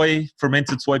miso, the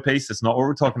fermented soy paste. That's not what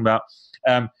we're talking about.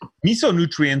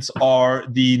 Mesonutrients are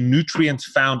the nutrients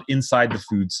found inside the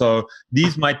food. So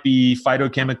these might be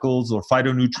phytochemicals or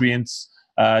phytonutrients,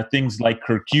 things like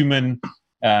curcumin,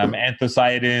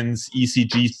 anthocyanins,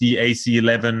 ECGC,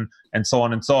 AC11, and so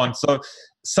on and so on. So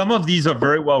some of these are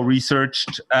very well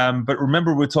researched, but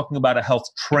remember, we're talking about a health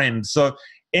trend. So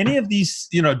any of these,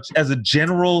 as a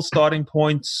general starting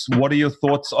point, what are your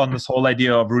thoughts on this whole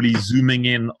idea of really zooming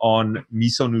in on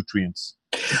mesonutrients?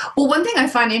 Well, one thing I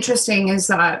find interesting is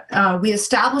that we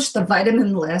established the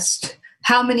vitamin list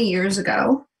how many years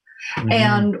ago? Mm-hmm.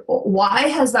 And why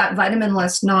has that vitamin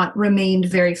list not remained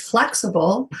very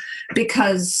flexible?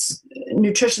 Because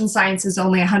nutrition science is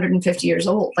only 150 years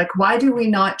old. Like, why do we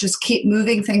not just keep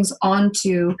moving things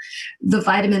onto the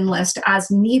vitamin list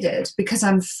as needed? Because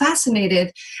I'm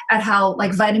fascinated at how,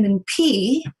 like, vitamin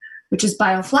P, which is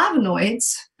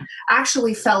bioflavonoids,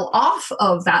 actually fell off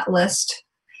of that list,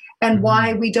 and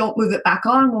why we don't move it back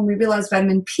on when we realize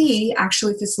vitamin P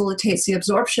actually facilitates the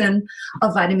absorption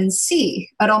of vitamin C,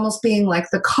 at almost being like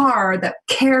the car that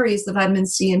carries the vitamin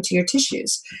C into your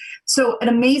tissues. So it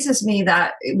amazes me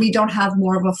that we don't have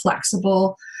more of a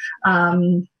flexible,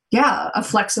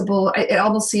 it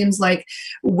almost seems like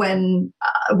when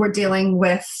we're dealing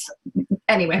with,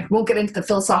 anyway, we'll get into the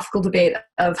philosophical debate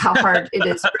of how hard it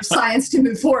is for science to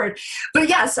move forward. But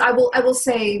yes, I will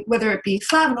say, whether it be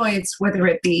flavonoids, whether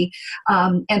it be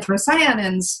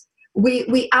anthocyanins,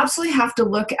 we absolutely have to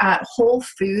look at whole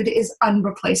food is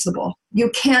unreplaceable. You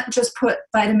can't just put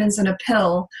vitamins in a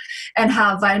pill and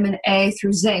have vitamin A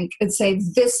through zinc and say,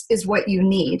 this is what you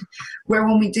need. Where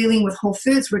when we're dealing with whole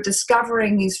foods, we're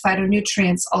discovering these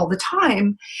phytonutrients all the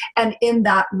time. And in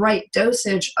that right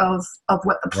dosage of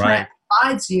what the plant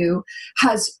provides you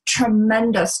has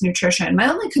tremendous nutrition.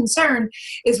 My only concern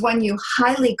is when you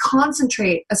highly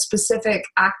concentrate a specific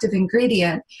active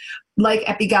ingredient, like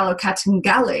epigallocatechin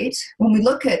gallate. When we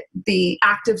look at the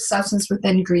active substance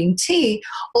within green tea,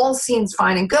 all seems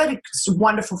fine and good. It's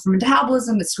wonderful for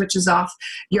metabolism. It switches off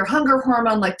your hunger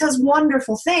hormone, like does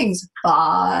wonderful things,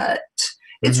 but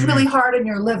it's really hard on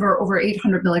your liver over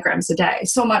 800 milligrams a day.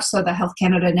 So much so that Health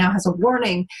Canada now has a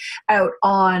warning out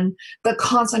on the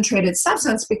concentrated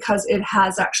substance because it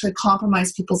has actually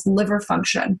compromised people's liver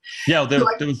function. Yeah, there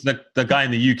was the guy in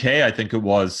the UK, I think it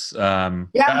was,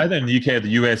 either in the UK or the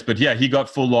US, but yeah, he got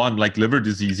full on like liver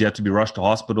disease. He had to be rushed to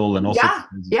hospital and all sorts of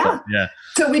things. Yeah.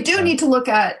 So we do need to look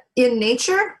at, in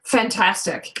nature,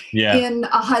 fantastic. Yeah. In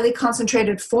a highly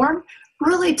concentrated form,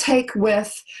 really take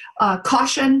with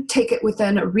caution, take it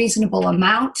within a reasonable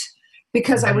amount,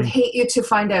 because I would hate you to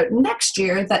find out next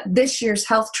year that this year's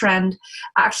health trend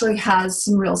actually has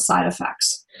some real side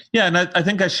effects. Yeah, and I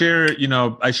think I share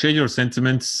your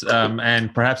sentiments,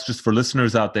 and perhaps just for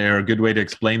listeners out there, a good way to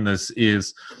explain this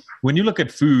is when you look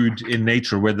at food in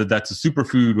nature, whether that's a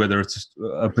superfood, whether it's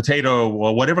a potato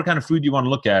or whatever kind of food you want to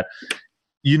look at,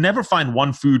 you never find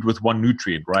one food with one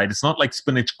nutrient, right? It's not like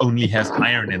spinach only has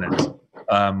iron in it.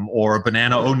 Or a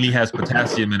banana only has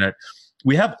potassium in it.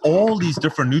 We have all these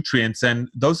different nutrients, and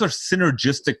those are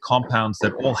synergistic compounds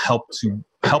that all help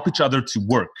each other to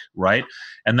work, right?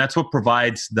 And that's what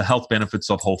provides the health benefits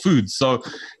of whole foods. So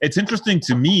it's interesting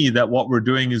to me that what we're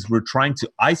doing is we're trying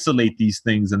to isolate these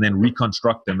things and then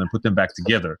reconstruct them and put them back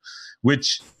together,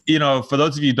 which, for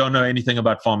those of you who don't know anything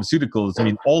about pharmaceuticals, I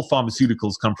mean, all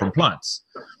pharmaceuticals come from plants.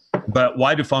 But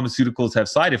why do pharmaceuticals have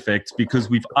side effects? Because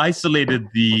we've isolated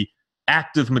the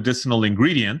active medicinal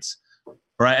ingredients,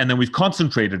 right? And then we've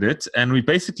concentrated it, and we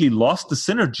basically lost the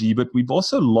synergy, but we've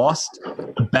also lost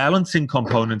the balancing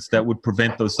components that would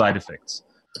prevent those side effects,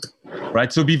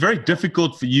 right? So it'd be very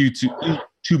difficult for you to eat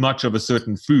too much of a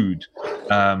certain food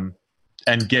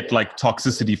and get like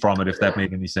toxicity from it, if that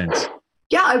made any sense.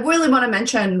 Yeah, I really want to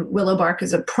mention willow bark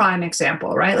as a prime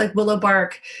example, right? Like willow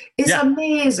bark is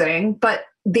amazing, but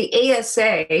the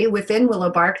ASA within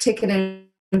willow bark, taken in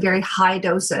very high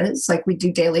doses, like we do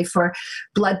daily for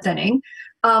blood thinning,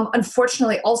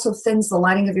 unfortunately also thins the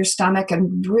lining of your stomach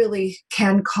and really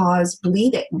can cause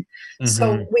bleeding.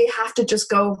 So we have to just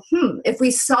go, if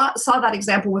we saw that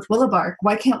example with willow bark,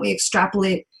 why can't we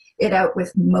extrapolate it out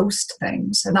with most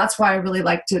things? And that's why I really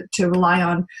like to rely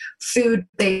on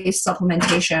food-based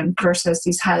supplementation versus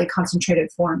these highly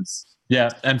concentrated forms.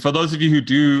 Yeah, and for those of you who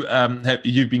do,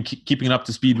 you've been keeping up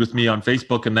to speed with me on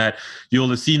Facebook, and that you'll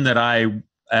have seen that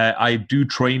I do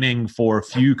training for a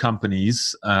few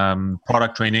companies,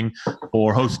 product training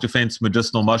for Host Defense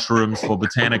medicinal mushrooms, for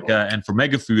Botanica, and for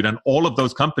Megafood. And all of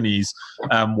those companies,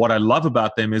 what I love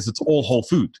about them is it's all whole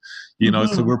food.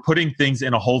 So we're putting things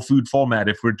in a whole food format.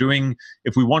 If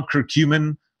we want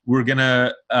curcumin, we're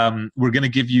gonna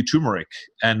give you turmeric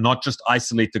and not just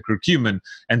isolate the curcumin,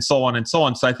 and so on and so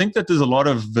on. So I think that there's a lot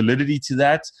of validity to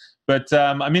that. But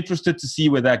I'm interested to see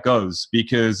where that goes,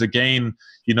 because again,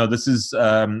 this is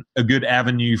a good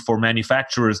avenue for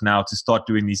manufacturers now to start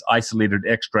doing these isolated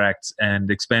extracts and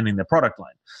expanding their product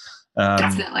line.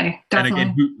 Definitely. And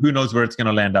again, who knows where it's going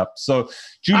to land up. So,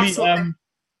 Julie,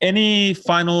 Any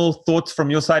final thoughts from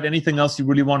your side? Anything else you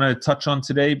really want to touch on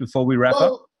today before we wrap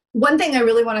up? One thing I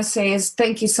really want to say is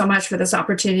thank you so much for this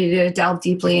opportunity to delve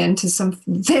deeply into some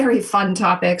very fun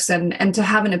topics and to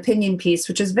have an opinion piece,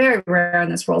 which is very rare in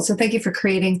this world. So thank you for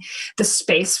creating the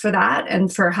space for that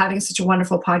and for having such a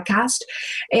wonderful podcast.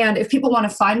 And if people want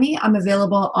to find me, I'm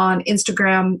available on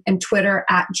Instagram and Twitter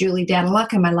at Julie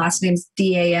Daniluk, and my last name's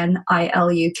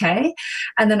Daniluk.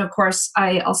 And then, of course,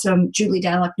 I also am Julie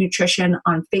Daniluk Nutrition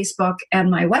on Facebook,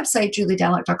 and my website,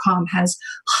 juliedaniluk.com, has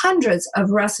hundreds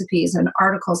of recipes and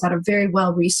articles that are very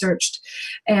well researched.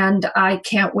 And I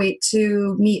can't wait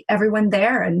to meet everyone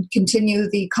there and continue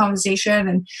the conversation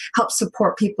and help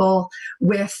support people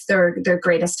with their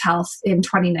greatest health in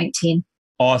 2019.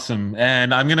 Awesome.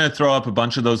 And I'm going to throw up a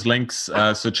bunch of those links.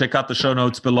 So check out the show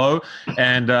notes below.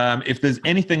 And if there's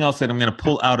anything else that I'm going to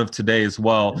pull out of today as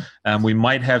well, we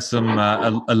might have some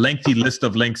a lengthy list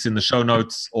of links in the show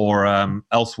notes or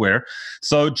elsewhere.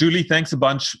 So Julie, thanks a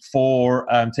bunch for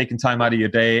taking time out of your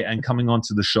day and coming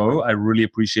onto the show. I really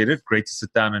appreciate it. Great to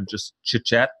sit down and just chit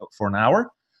chat for an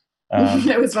hour.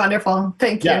 It was wonderful.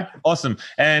 Thank you. Yeah, awesome.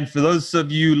 And for those of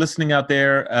you listening out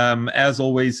there, as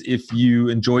always, if you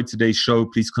enjoyed today's show,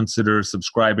 please consider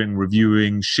subscribing,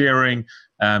 reviewing, sharing,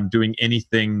 doing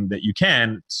anything that you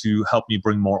can to help me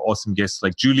bring more awesome guests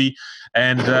like Julie.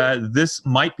 And this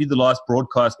might be the last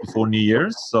broadcast before New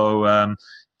Year's. So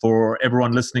for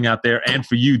everyone listening out there and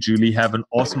for you, Julie, have an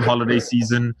awesome holiday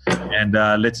season. And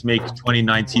let's make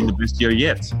 2019 the best year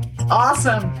yet.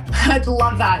 Awesome. I'd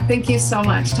love that. Thank you so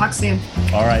much. Talk soon.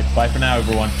 All right. Bye for now,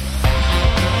 everyone.